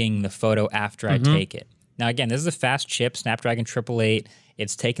defogging the photo after I take it. Now, again, this is a fast chip, Snapdragon 888.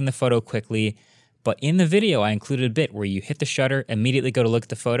 It's taking the photo quickly. But in the video, I included a bit where you hit the shutter, immediately go to look at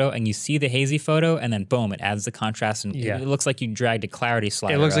the photo, and you see the hazy photo, and then boom, it adds the contrast, and it looks like you dragged a clarity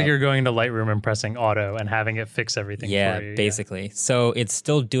slider. It looks like you're going to Lightroom and pressing auto and having it fix everything for you. Yeah, basically. So it's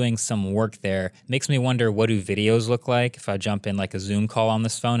still doing some work there. Makes me wonder, what do videos look like if I jump in like a Zoom call on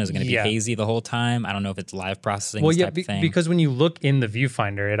this phone? Is it going to be hazy the whole time? I don't know if it's live processing type of thing. Because when you look in the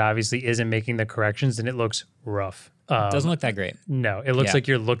viewfinder, it obviously isn't making the corrections, and it looks rough. Doesn't look that great. No, it looks like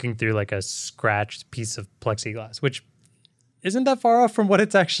you're looking through like a scratched piece of plexiglass, which isn't that far off from what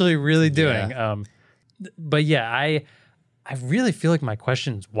it's actually really doing. Yeah. But yeah, I really feel like my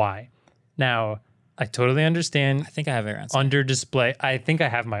question is why. Now, I totally understand I think I have your answer. under display. I think I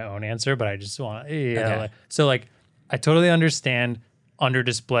have my own answer, but I just want Okay. so like I totally understand under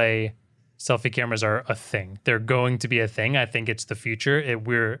display selfie cameras are a thing. They're going to be a thing. I think it's the future.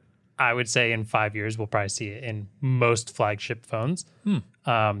 I would say in 5 years we'll probably see it in most flagship phones.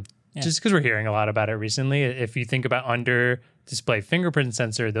 Just because we're hearing a lot about it recently. If you think about under display fingerprint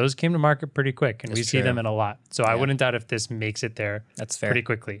sensor, those came to market pretty quick, and we see true. them in a lot. So I wouldn't doubt if this makes it there. That's fair. Pretty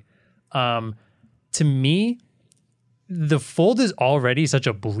quickly. To me, the Fold is already such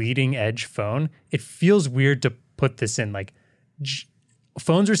a bleeding edge phone. It feels weird to put this in. Like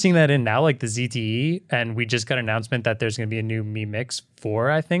phones we're seeing that in now, like the ZTE, and we just got an announcement that there's going to be a new Mi Mix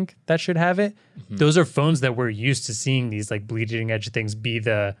 4, I think, that should have it. Those are phones that we're used to seeing these like bleeding edge things be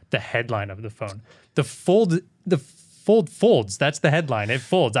the headline of the phone. The Fold folds. That's the headline. It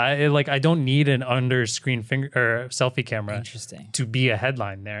folds. I don't need an under screen finger or selfie camera Interesting. to be a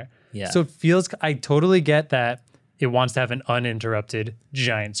headline there. Yeah. So it feels, I totally get that it wants to have an uninterrupted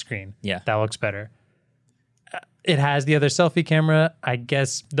giant screen. Yeah. That looks better. It has the other selfie camera. I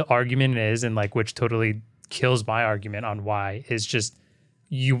guess the argument is, and like, which totally kills my argument on why, is just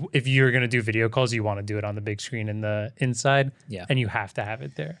if you're going to do video calls, you want to do it on the big screen in the inside. Yeah. And you have to have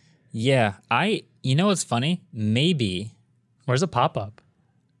it there. Yeah. You know what's funny? Maybe. Where's a pop-up?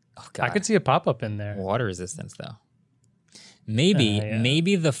 Oh, God. I could see a pop-up in there. Water resistance, though.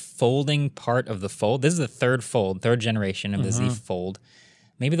 Maybe the folding part of the Fold. This is the third generation of the Z Fold.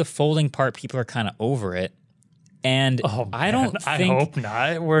 Maybe the folding part, people are kind of over it. And I hope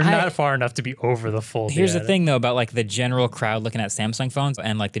not. We're not far enough to be over the Fold. Here's the thing, though, about like the general crowd looking at Samsung phones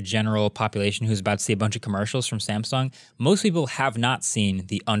and like the general population who's about to see a bunch of commercials from Samsung. Most people have not seen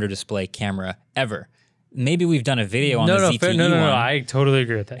the under display camera ever. Maybe we've done a video on the ZTE No, one. I totally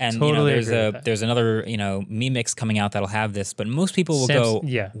agree with that. And totally agree with that. there's another Mi Mix coming out that'll have this, but most people will go,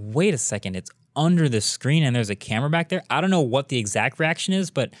 wait a second, it's under the screen and there's a camera back there. I don't know what the exact reaction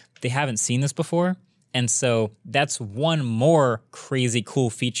is, but they haven't seen this before. And so that's one more crazy cool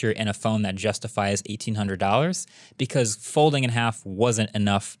feature in a phone that justifies $1,800 because folding in half wasn't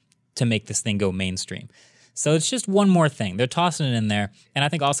enough to make this thing go mainstream. So it's just one more thing. They're tossing it in there. And I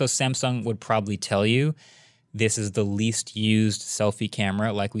think also Samsung would probably tell you this is the least used selfie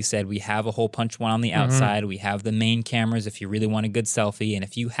camera. Like we said, we have a hole punch one on the outside. We have the main cameras if you really want a good selfie. And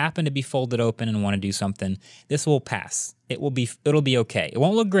if you happen to be folded open and want to do something, this will pass. It'll be okay. It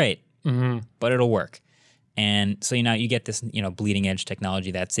won't look great, but it'll work. And so, you get this, bleeding edge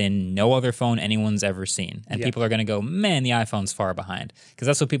technology that's in no other phone anyone's ever seen. And people are going to go, man, the iPhone's far behind. Because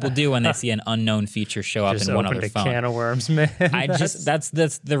that's what people do when they see an unknown feature show up in one other phone. Just opened a can of worms, man. That's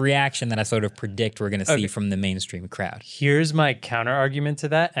the reaction that I sort of predict we're going to see from the mainstream crowd. Here's my counter argument to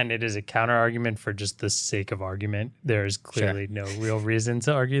that. And it is a counter argument for just the sake of argument. There is clearly no real reason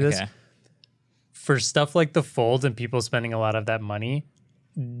to argue this. Okay. For stuff like the Fold and people spending a lot of that money,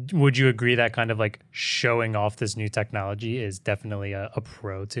 would you agree that kind of like showing off this new technology is definitely a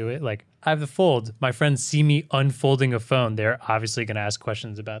pro to it? Like, I have the Fold. My friends see me unfolding a phone. They're obviously going to ask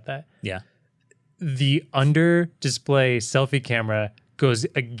questions about that. Yeah. The under display selfie camera goes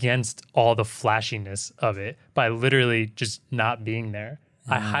against all the flashiness of it by literally just not being there.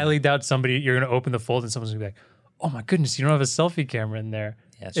 I highly doubt you're going to open the Fold and someone's going to be like, oh my goodness, you don't have a selfie camera in there.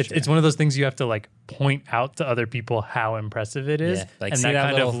 Yeah, it's one of those things you have to like point out to other people how impressive it is. Yeah, like, and see that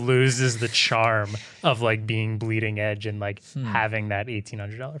that kind of loses the charm of like being bleeding edge and like having that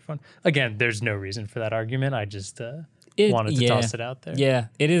 $1,800 phone. Again, there's no reason for that argument. I just wanted to toss it out there. Yeah,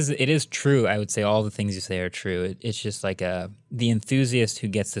 it is true. I would say all the things you say are true. It's just like the enthusiast who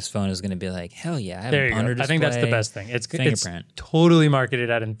gets this phone is going to be like, hell yeah, I have There an you under go. display. I think that's the best thing. It's totally marketed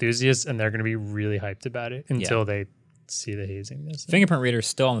at enthusiasts, and they're going to be really hyped about it until they see the haziness. Fingerprint reader is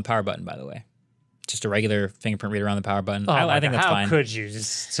still on the power button, by the way. Just a regular fingerprint reader on the power button. Oh I think that's how fine. How could you?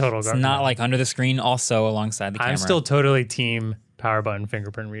 Just total It's garbage. not like under the screen also alongside the camera. I'm still totally team power button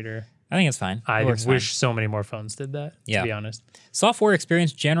fingerprint reader. I think it's fine. I It wish so many more phones did that, to be honest. Software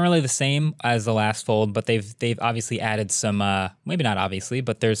experience generally the same as the last Fold, but they've obviously added some, maybe not obviously,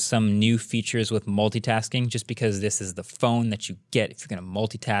 but there's some new features with multitasking just because this is the phone that you get if you're going to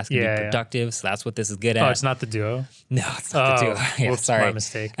multitask and be productive. So that's what this is good at. Oh, it's not the Duo? No, it's not the Duo. Yeah, whoops, sorry. my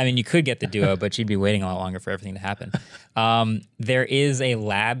mistake. I mean, you could get the Duo, but you'd be waiting a lot longer for everything to happen. There is a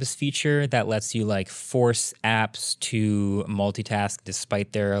Labs feature that lets you like force apps to multitask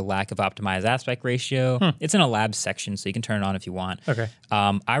despite their lack of optimized aspect ratio. It's in a Labs section, so you can turn it on if you want. Okay.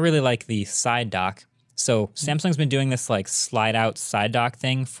 I really like the side dock. So Samsung's been doing this like slide out side dock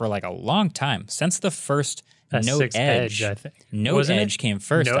thing for like a long time, since the first Note Edge. I think. Note Wasn't Edge it? came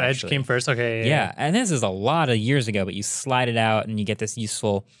first. Note Edge actually. came first. Okay. Yeah, and this is a lot of years ago, but you slide it out and you get this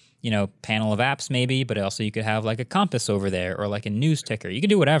useful, panel of apps maybe, but also you could have like a compass over there or like a news ticker. You can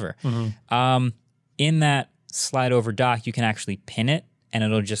do whatever. In that slide over dock, you can actually pin it and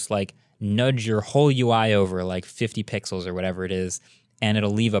it'll just like nudge your whole UI over like 50 pixels or whatever it is, and it'll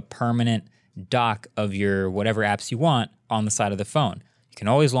leave a permanent dock of your whatever apps you want on the side of the phone. You can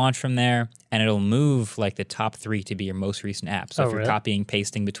always launch from there, and it'll move like the top 3 to be your most recent apps. So if you're copying,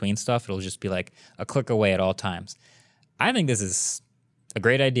 pasting between stuff, it'll just be like a click away at all times. I think this is a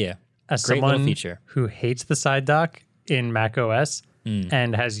great idea. As great someone little feature. who hates the side dock in Mac OS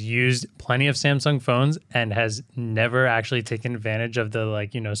and has used plenty of Samsung phones and has never actually taken advantage of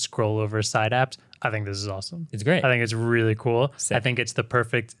the scroll over side apps, I think this is awesome. It's great. I think it's really cool. Sick. I think it's the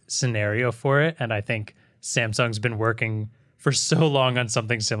perfect scenario for it, and I think Samsung's been working for so long on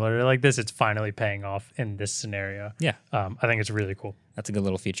something similar like this. It's finally paying off in this scenario. Yeah. I think it's really cool. That's a good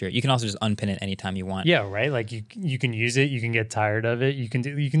little feature. You can also just unpin it anytime you want. Yeah, right. Like you can use it. You can get tired of it. You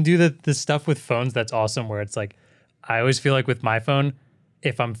can do the stuff with phones that's awesome. Where it's like, I always feel like with my phone,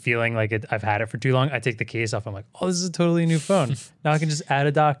 if I'm feeling like I've had it for too long, I take the case off. I'm like, oh, this is a totally new phone. Now I can just add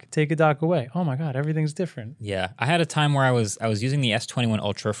a dock, take a dock away. Oh my god, everything's different. Yeah, I had a time where I was using the S21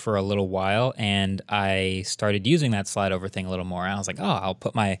 Ultra for a little while, and I started using that slide over thing a little more. And I was like, oh, I'll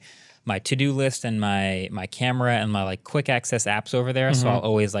put my to-do list and my camera and my like quick access apps over there, so I'll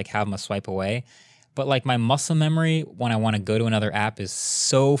always like have them a swipe away. But like my muscle memory when I want to go to another app is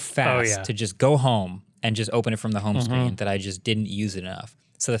so fast to just go home and just open it from the home screen that I just didn't use it enough.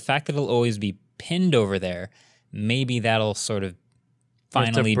 So the fact that it'll always be pinned over there, maybe that'll sort of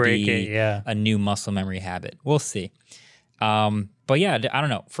finally be a new muscle memory habit. We'll see. But yeah, I don't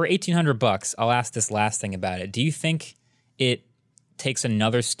know. For $1,800, I'll ask this last thing about it. Do you think it takes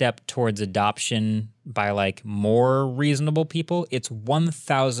another step towards adoption by like more reasonable people? It's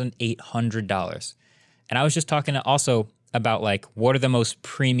 $1,800. And I was just talking also about like what are the most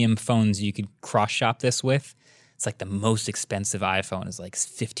premium phones you could cross shop this with. It's like the most expensive iPhone is like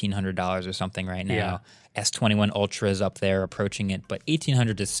 $1,500 or something right now. Yeah. S21 Ultra is up there approaching it, but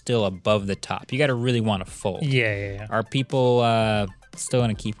 $1,800 is still above the top. You got to really want to fold. Yeah. Are people still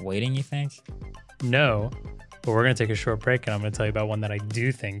going to keep waiting, you think? No, but we're going to take a short break, and I'm going to tell you about one that I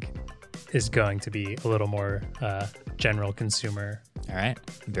do think is going to be a little more general consumer. All right.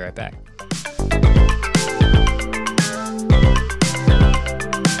 I'll be right back.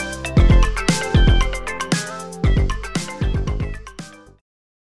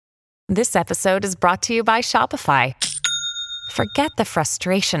 This episode is brought to you by Shopify. Forget the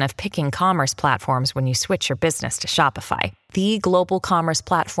frustration of picking commerce platforms when you switch your business to Shopify, the global commerce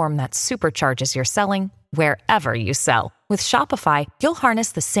platform that supercharges your selling wherever you sell. With Shopify, you'll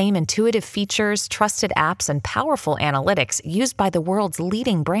harness the same intuitive features, trusted apps, and powerful analytics used by the world's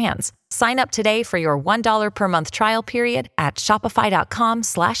leading brands. Sign up today for your $1 per month trial period at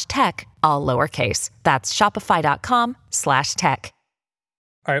shopify.com/tech, all lowercase. That's shopify.com/tech.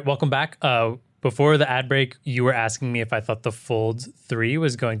 All right, welcome back. Before the ad break, you were asking me if I thought the Fold 3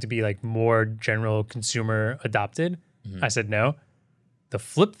 was going to be like more general consumer adopted. I said no. The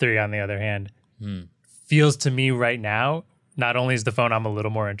Flip 3, on the other hand, feels to me right now, not only is the phone I'm a little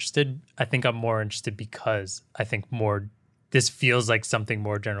more interested, I think I'm more interested because I think this feels like something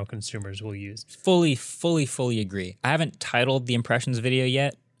more general consumers will use. Fully agree. I haven't titled the impressions video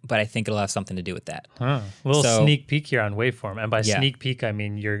yet, but I think it'll have something to do with that. A little sneak peek here on Waveform. And by sneak peek, I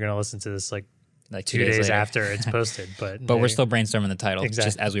mean you're going to listen to this like 2 days later after it's posted. But we're still brainstorming the title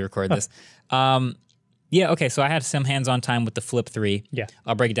just as we record this. Okay, so I had some hands-on time with the Flip 3. Yeah.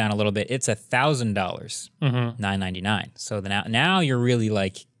 I'll break it down a little bit. It's $1,000, $999. So now you're really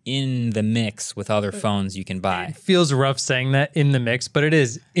like in the mix with other phones you can buy. It feels rough saying that in the mix, but it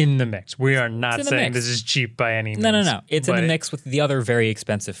is in the mix. We are not saying mix. this is cheap by any means. No. It's in the mix with the other very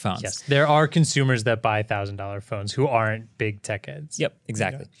expensive phones. Yes, there are consumers that buy $1,000 phones who aren't big tech heads. Yep,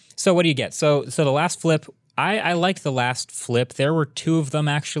 exactly. Yeah. So what do you get? So the last Flip, I liked the last Flip. There were 2 of them,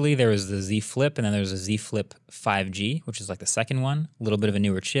 actually. There was the Z Flip, and then there was a Z Flip 5G, which is like the second one. A little bit of a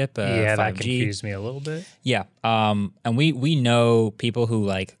newer chip, 5G. That confused me a little bit. Yeah. And we know people who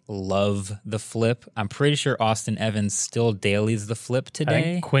like love the Flip. I'm pretty sure Austin Evans still dailies the Flip today. I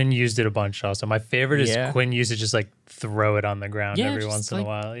think Quinn used it a bunch also. My favorite is Quinn used to just like throw it on the ground every once in a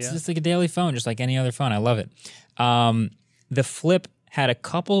while. Yeah. It's just like a daily phone, just like any other phone. I love it. The Flip had a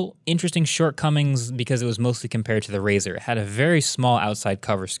couple interesting shortcomings because it was mostly compared to the Razr. It had a very small outside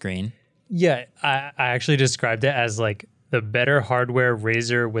cover screen. Yeah, I actually described it as like the better hardware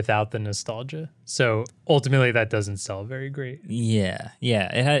Razer without the nostalgia. So ultimately, that doesn't sell very great. Yeah.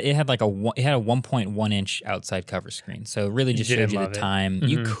 It had a 1.1 inch outside cover screen, so it really just showed you the time. Mm-hmm.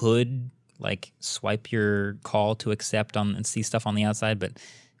 You could like swipe your call to accept on and see stuff on the outside, but it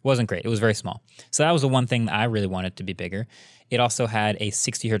wasn't great. It was very small. So that was the one thing that I really wanted to be bigger. It also had a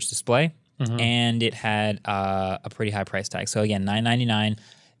 60 hertz display, and it had a pretty high price tag. So again, $999.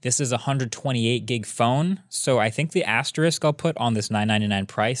 This is a 128 gig phone, so I think the asterisk I'll put on this $999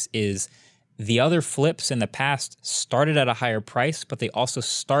 price is the other flips in the past started at a higher price, but they also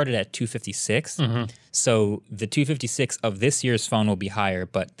started at $256. So the $256 of this year's phone will be higher,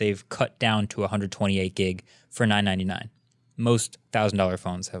 but they've cut down to 128 gig for $999. Most $1,000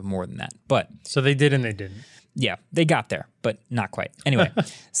 phones have more than that, but so they did and they didn't. Yeah, they got there, but not quite. Anyway,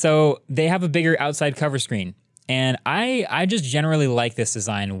 so they have a bigger outside cover screen. And I just generally like this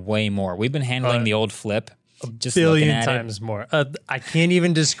design way more. We've been handling the old flip just billion times more. I can't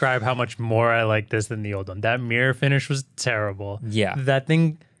even describe how much more I like this than the old one. That mirror finish was terrible. Yeah. That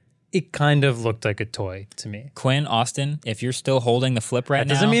thing, it kind of looked like a toy to me. Quinn, Austin, if you're still holding the flip right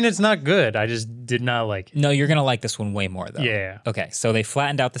now. That doesn't mean it's not good. I just did not like it. No, you're going to like this one way more though. Yeah. Okay, so they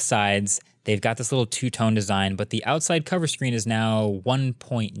flattened out the sides. They've got this little two-tone design, but the outside cover screen is now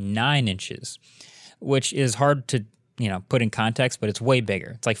 1.9 inches. Which is hard to, put in context, but it's way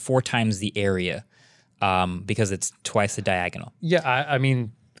bigger. It's like 4 times the area because it's twice the diagonal. Yeah, I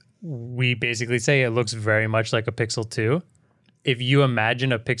mean, we basically say it looks very much like a Pixel 2. If you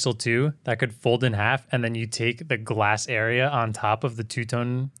imagine a Pixel 2 that could fold in half and then you take the glass area on top of the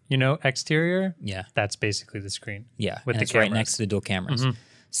two-tone, exterior, that's basically the screen. Yeah, with and the it's cameras. right next to the dual cameras.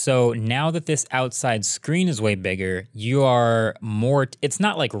 So now that this outside screen is way bigger, you are more, it's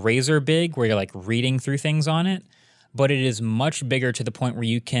not like Razer big where you're like reading through things on it, but it is much bigger to the point where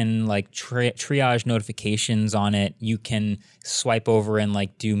you can like triage notifications on it. You can swipe over and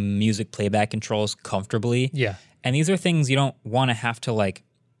like do music playback controls comfortably. Yeah. And these are things you don't want to have to like,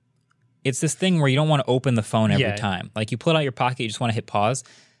 it's this thing where you don't want to open the phone every time. Like you pull it out your pocket, you just want to hit pause.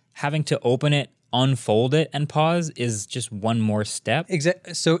 Having to open it, unfold it and pause is just one more step.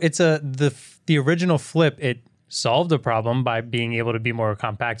 Exactly. So it's the original flip. It solved a problem by being able to be more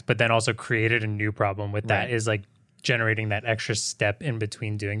compact, but then also created a new problem with that is like generating that extra step in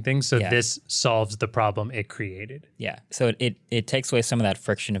between doing things. So this solves the problem it created. Yeah. So it takes away some of that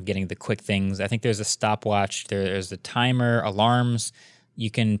friction of getting the quick things. I think there's a stopwatch. There's a timer, alarms. You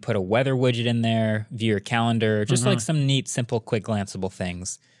can put a weather widget in there, view your calendar, just like some neat, simple, quick, glanceable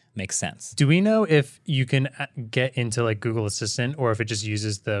things. Makes sense. Do we know if you can get into like Google Assistant or if it just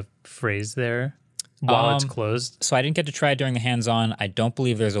uses the phrase there while it's closed? So I didn't get to try it during the hands-on. I don't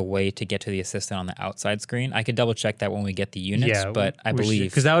believe there's a way to get to the assistant on the outside screen. I could double check that when we get the units, but I believe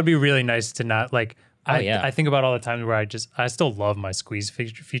because that would be really nice to not like. I think about all the times where I still love my squeeze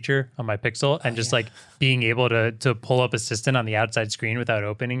feature on my Pixel and just like being able to pull up Assistant on the outside screen without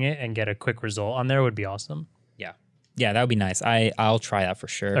opening it and get a quick result on there would be awesome. Yeah, that would be nice. I'll try that for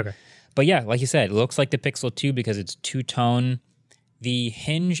sure. Okay. But yeah, like you said, it looks like the Pixel 2 because it's two-tone. The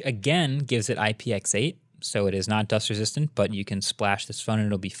hinge, again, gives it IPX8, so it is not dust resistant, but you can splash this phone and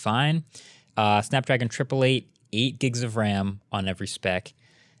it'll be fine. Snapdragon 888, 8 gigs of RAM on every spec.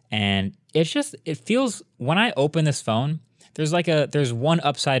 And it feels, when I open this phone, there's one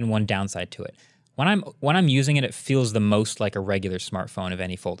upside and one downside to it. When I'm using it, it feels the most like a regular smartphone of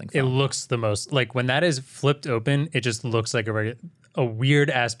any folding phone. It looks the most like when that is flipped open, it just looks like a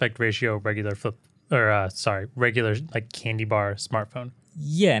weird aspect ratio regular flip regular like candy bar smartphone.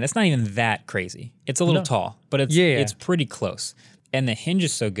 Yeah, and it's not even that crazy. It's a little tall, but it's pretty close. And the hinge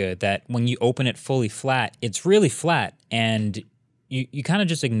is so good that when you open it fully flat, it's really flat, and you kind of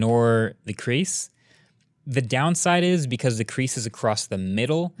just ignore the crease. The downside is because the crease is across the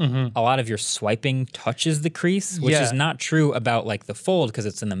middle, a lot of your swiping touches the crease, which is not true about like the Fold because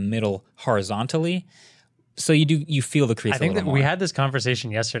it's in the middle horizontally. So you feel the crease. I think that we had this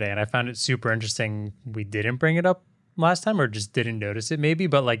conversation yesterday, and I found it super interesting. We didn't bring it up last time, or just didn't notice it, maybe.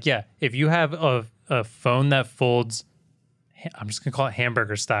 But like, if you have a phone that folds, I'm just gonna call it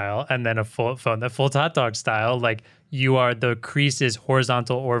hamburger style, and then a phone that folds hot dog style, like the crease is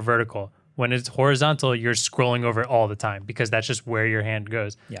horizontal or vertical. When it's horizontal, you're scrolling over it all the time because that's just where your hand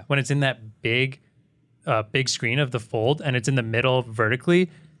goes. Yeah. When it's in that big screen of the Fold and it's in the middle vertically,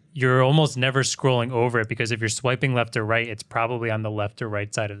 you're almost never scrolling over it because if you're swiping left or right, it's probably on the left or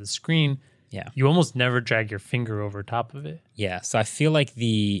right side of the screen. Yeah. You almost never drag your finger over top of it. Yeah. So I feel like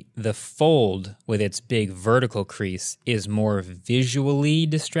the Fold with its big vertical crease is more visually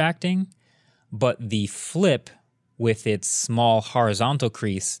distracting, but the Flip with its small horizontal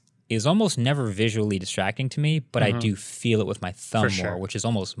crease is almost never visually distracting to me, but I do feel it with my thumb more, which is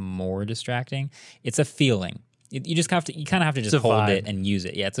almost more distracting. It's a feeling. You just kind of have to just hold it and use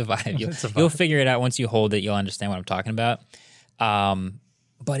it. Yeah, it's a vibe. You'll figure it out once you hold it. You'll understand what I'm talking about.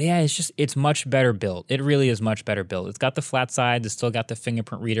 But yeah, it's much better built. It really is much better built. It's got the flat sides. It's still got the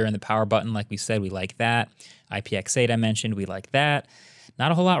fingerprint reader and the power button. Like we said, we like that. IPX8 I mentioned, we like that.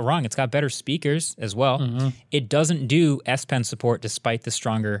 Not a whole lot wrong. It's got better speakers as well. It doesn't do S Pen support despite the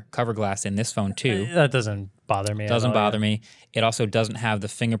stronger cover glass in this phone too. That doesn't bother me. Doesn't bother me. It also doesn't have the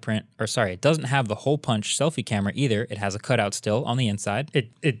it doesn't have the hole punch selfie camera either. It has a cutout still on the inside.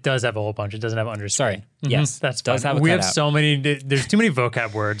 It does have a hole punch. It doesn't have under. Sorry. Yes, that's does fine. have a we cutout. have so many. There's too many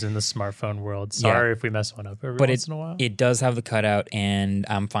vocab words in the smartphone world. Sorry if we mess one up once in a while. It does have the cutout, and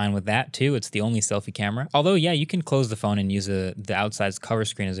I'm fine with that too. It's the only selfie camera. Although, yeah, you can close the phone and use the outside cover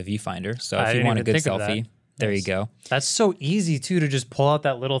screen as a viewfinder. So if you want a good selfie, there you go. That's so easy too to just pull out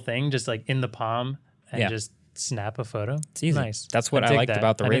that little thing, just like in the palm, and just snap a photo. It's easy. Nice. That's what I liked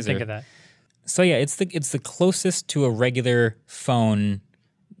about the Razr. I didn't think of that. So yeah, it's the closest to a regular phone,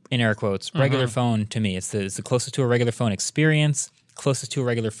 in air quotes, regular phone to me. It's the closest to a regular phone experience, closest to a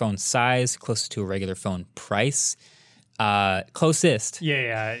regular phone size, closest to a regular phone price. Closest.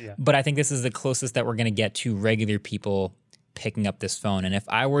 Yeah. But I think this is the closest that we're going to get to regular people picking up this phone. And if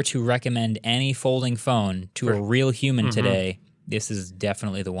I were to recommend any folding phone to a real human today, this is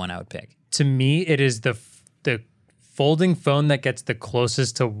definitely the one I would pick. To me, it is the folding phone that gets the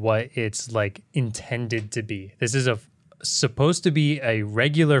closest to what it's like intended to be. This is supposed to be a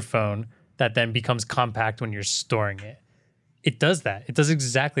regular phone that then becomes compact when you're storing it. It does that. It does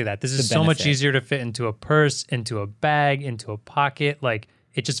exactly that. This is so much easier to fit into a purse, into a bag, into a pocket. Like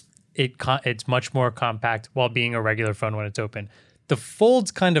it's much more compact while being a regular phone when it's open. The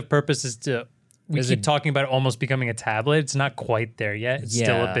fold's kind of purpose is we keep talking about it almost becoming a tablet. It's not quite there yet. It's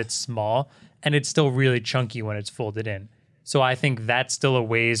still a bit small, and it's still really chunky when it's folded in. So I think that's still a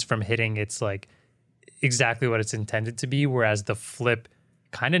ways from hitting its like exactly what it's intended to be, whereas the Flip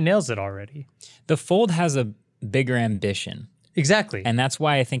kind of nails it already. The Fold has a bigger ambition. Exactly. And that's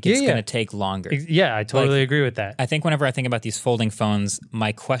why I think it's going to take longer. Yeah, I totally agree with that. I think whenever I think about these folding phones,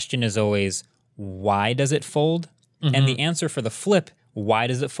 my question is always, why does it fold? And the answer for the Flip, why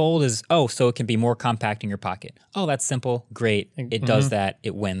does it fold, is, so it can be more compact in your pocket. Oh, that's simple. Great. It does that.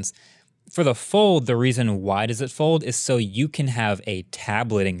 It wins. For the Fold, the reason why does it fold is so you can have a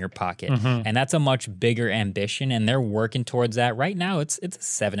tablet in your pocket. And that's a much bigger ambition, and they're working towards that. Right now, it's a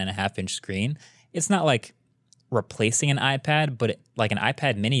 7.5-inch screen. It's not like replacing an iPad, but like an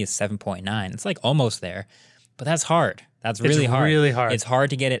iPad mini is 7.9. It's like almost there, but that's hard. That's really hard. Really hard. It's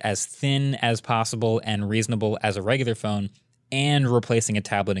hard to get it as thin as possible and reasonable as a regular phone and replacing a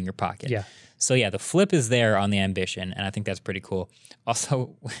tablet in your pocket. Yeah. So yeah, the Flip is there on the ambition, and I think that's pretty cool.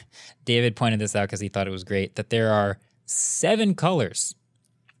 Also, David pointed this out because he thought it was great, that there are 7 colors.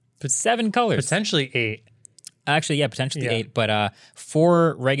 7 colors. Potentially 8. Actually, yeah, potentially 8, but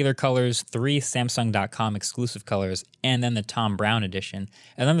 4 regular colors, 3 Samsung.com exclusive colors, and then the Tom Brown edition.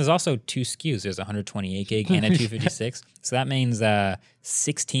 And then there's also 2 SKUs. There's a 128 gig and a 256. So that means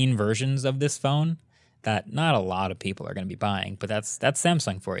 16 versions of this phone that not a lot of people are going to be buying, but that's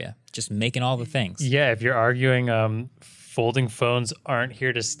Samsung for you, just making all the things. Yeah, if you're arguing folding phones aren't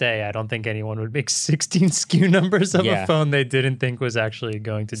here to stay, I don't think anyone would make 16 SKU numbers of a phone they didn't think was actually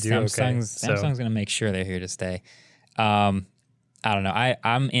going to do Samsung's going to make sure they're here to stay. I don't know.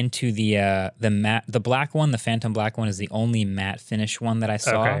 I'm into the matte, the black one. The Phantom Black one is the only matte finish one that I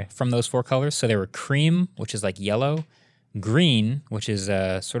saw from those 4 colors. So they were cream, which is like yellow, green, which is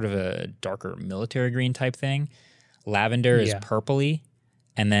sort of a darker military green type thing. Lavender is purpley,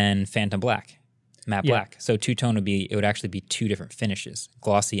 and then Phantom Black. Matte black. So two-tone would actually be 2 different finishes,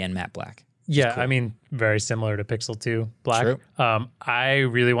 glossy and matte black. Yeah, cool. I mean, very similar to Pixel 2 black. True. I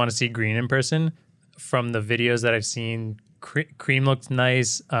really want to see green in person. From the videos that I've seen, cream looked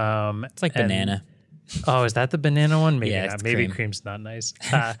nice. It's like banana. Oh, is that the banana one? Maybe yeah, not. Maybe cream's not nice.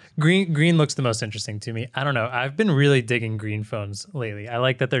 Green looks the most interesting to me. I don't know. I've been really digging green phones lately. I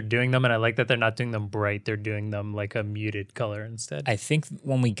like that they're doing them, and I like that they're not doing them bright. They're doing them like a muted color instead. I think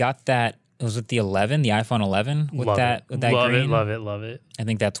when we got that, was it the 11, the iPhone 11 with that green? Love it. I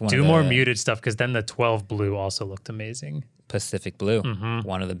think that's one Do of the... more muted stuff, because then the 12 blue also looked amazing. Pacific Blue,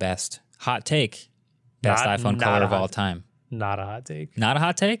 one of the best. Hot take. Best iPhone color of all time. Not a hot take. Not a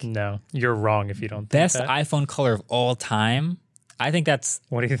hot take? No, you're wrong if you don't think Best that. iPhone color of all time? I think that's...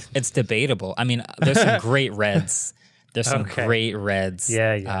 What do you think? It's debatable. I mean, there's some great reds. There's some great reds.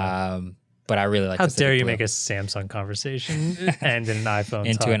 Yeah. But I really like How Pacific dare you Blue. make a Samsung conversation and an iPhone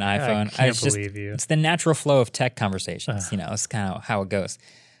Into talk. an iPhone. I can't believe you. It's the natural flow of tech conversations. It's kind of how it goes.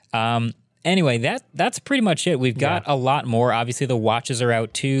 Anyway, that's pretty much it. We've got a lot more. Obviously, the watches are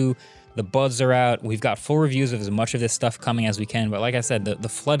out too. The buds are out. We've got full reviews of as much of this stuff coming as we can. But like I said, the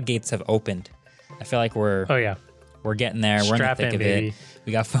floodgates have opened. I feel like we're getting there. We're in the thick of it.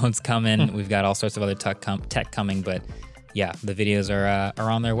 We got phones coming. We've got all sorts of other tech coming. But yeah, the videos are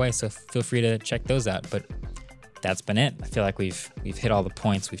on their way. So feel free to check those out. But that's been it. I feel like we've hit all the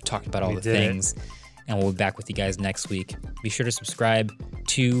points. We've talked about all the things. And we'll be back with you guys next week. Be sure to subscribe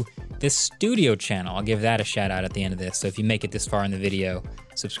to this studio channel. I'll give that a shout out at the end of this. So if you make it this far in the video,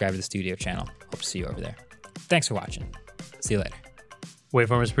 subscribe to the studio channel. Hope to see you over there. Thanks for watching. See you later.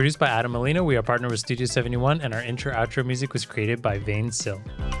 Waveform is produced by Adam Molina. We are partnered with Studio 71, and our intro-outro music was created by Vane Sill.